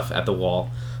is the stuff at the wall.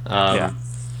 Things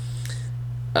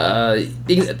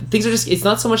are just. It's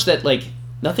not so much that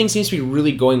nothing seems to be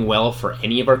really going well for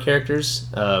any of our characters,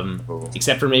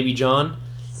 except for maybe Jon.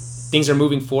 Things are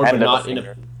moving forward, but not in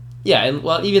a. Yeah, and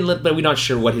but we're not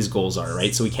sure what his goals are,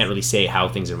 right? So we can't really say how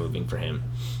things are moving for him.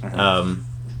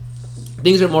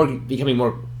 Things are becoming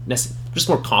more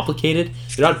complicated.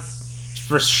 They're not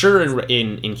for sure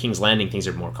in King's Landing. Things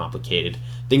are more complicated.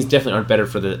 Things definitely aren't better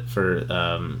for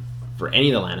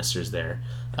any of the Lannisters there.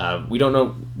 We don't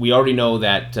know. We already know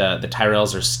that the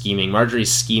Tyrells are scheming.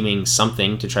 Marjorie's scheming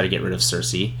something to try to get rid of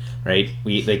Cersei, right?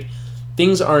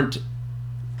 Things aren't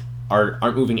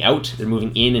moving out. They're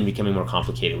moving in and becoming more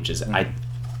complicated, which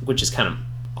is kind of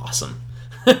awesome,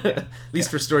 at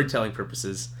least for storytelling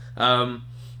purposes. I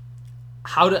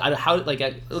look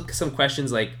at some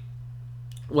questions like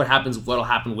what'll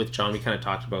happen with Jon. We kind of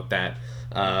talked about that.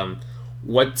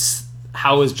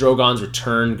 How is Drogon's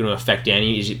return going to affect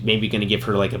Dany? Is it maybe going to give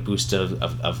her a boost of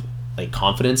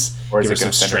confidence, or is give it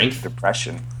her some strength?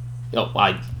 Depression. Oh,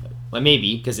 Well,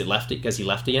 maybe because he left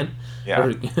again. Yeah.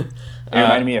 It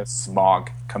reminded me of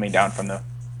Smog coming down from the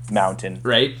mountain,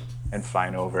 right, and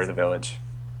flying over the village.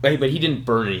 But he didn't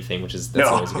burn anything, that's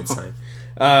always a good sign.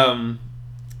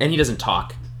 And he doesn't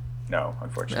talk. No,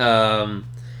 unfortunately.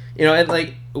 And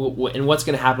like, and what's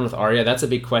going to happen with Arya? That's a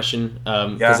big question.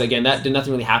 Because again, that did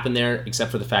nothing really happen there,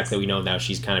 except for the fact that we know now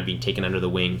she's kind of being taken under the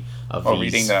wing of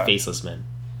these faceless men.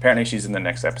 Apparently, she's in the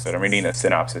next episode. I'm reading the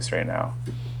synopsis right now.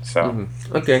 So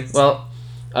okay, well,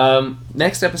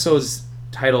 next episode is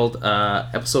titled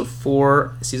Episode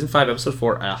 4, Season 5, Episode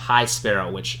 4, High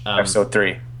Sparrow, which Episode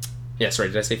 3. Yeah, sorry,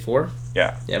 did I say 4?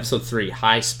 Yeah. Episode 3,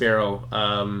 High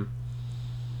Sparrow.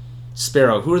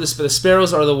 Sparrow. Who are the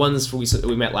Sparrows? Are the ones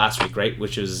we met last week, right?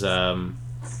 Which is that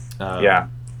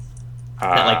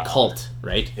like cult,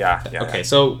 right? Yeah. Okay,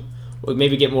 so we'll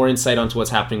maybe get more insight onto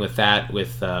what's happening with that,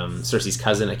 with Cersei's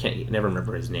cousin. I never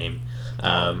remember his name.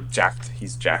 Jacked.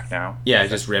 He's Jack now. Yeah,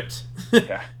 just ripped.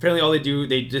 Yeah. Apparently, all they do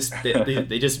they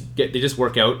just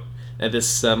work out at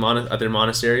this at their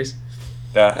monasteries.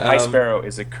 The High Sparrow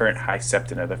is a current High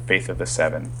Septon of the Faith of the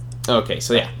Seven. Okay,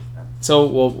 so yeah. So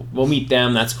we'll meet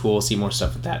them. That's cool. See more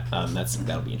stuff with that.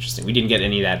 That'll be interesting. We didn't get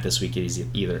any of that this week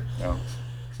either. No.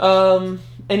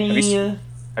 Have you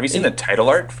seen the title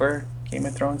art for Game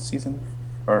of Thrones season,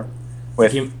 or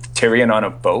with Tyrion on a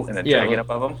boat and a dragon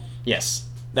above him? Yes,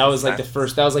 that was like the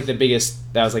first. That was like the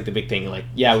biggest. That was like the big thing. Like,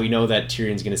 yeah, we know that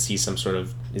Tyrion's going to see is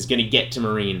going to get to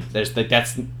Meereen. There's like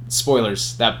that's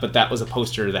spoilers. But that was a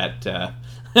poster that.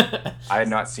 I had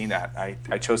not seen that. I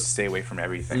chose to stay away from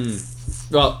everything.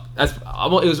 Well,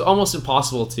 it was almost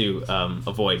impossible to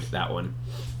avoid that one.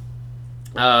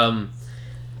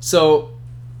 So,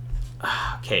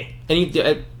 okay.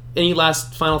 Any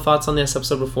last final thoughts on this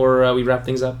episode before we wrap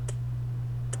things up?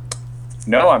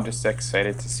 No, I'm just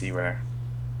excited to see where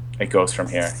it goes from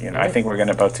here. I think we're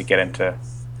about to get into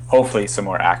hopefully some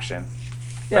more action.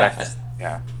 Yeah.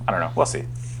 I don't know. We'll see.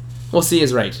 We'll see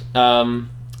is right. Well,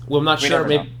 I'm not sure.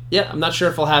 I'm not sure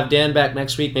if I'll have Dan back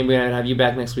next week. Maybe I'll have you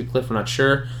back next week, Cliff. We're not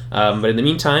sure. But in the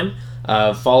meantime,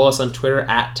 follow us on Twitter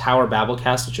at Tower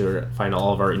Babblecast, which you'll find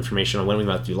all of our information on when we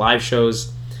about to do live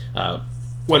shows, when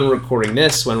we're recording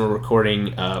this, when we're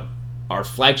recording our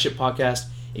flagship podcast.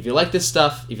 If you like this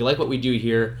stuff, if you like what we do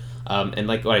here, and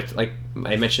like I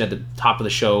mentioned at the top of the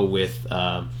show with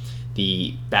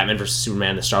the Batman vs.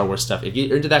 Superman, the Star Wars stuff, if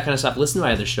you're into that kind of stuff, listen to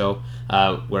my other show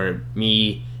where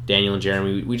me, Daniel, and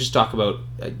Jeremy, we just talk about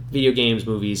video games,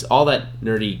 movies, all that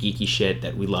nerdy, geeky shit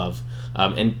that we love.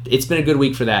 And it's been a good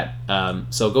week for that.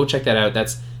 So go check that out.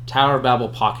 That's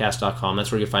towerbabblepodcast.com.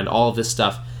 That's where you'll find all of this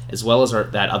stuff, as well as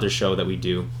that other show that we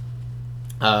do.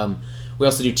 We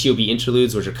also do TOB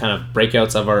interludes, which are kind of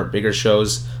breakouts of our bigger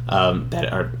shows that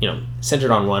are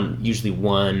centered on usually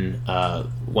one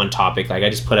topic. Like we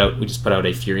just put out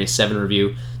a Furious 7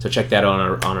 review, so check that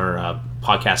out on our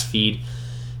podcast feed.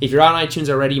 If you're on iTunes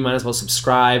already, you might as well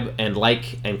subscribe and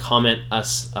like and comment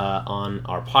us on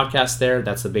our podcast there.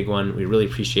 That's the big one. We really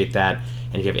appreciate that.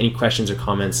 And if you have any questions or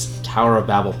comments,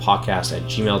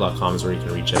 towerofbabblepodcast@gmail.com is where you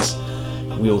can reach us.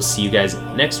 We will see you guys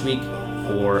next week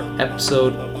for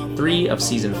episode 3 of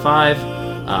season 5,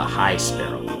 High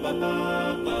Sparrow.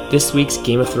 This week's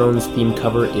Game of Thrones theme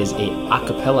cover is a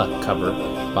cappella cover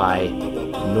by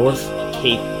North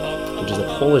Cape, which is a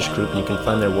Polish group, and you can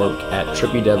find their work at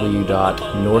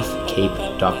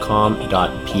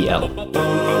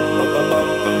www.northcape.com.pl.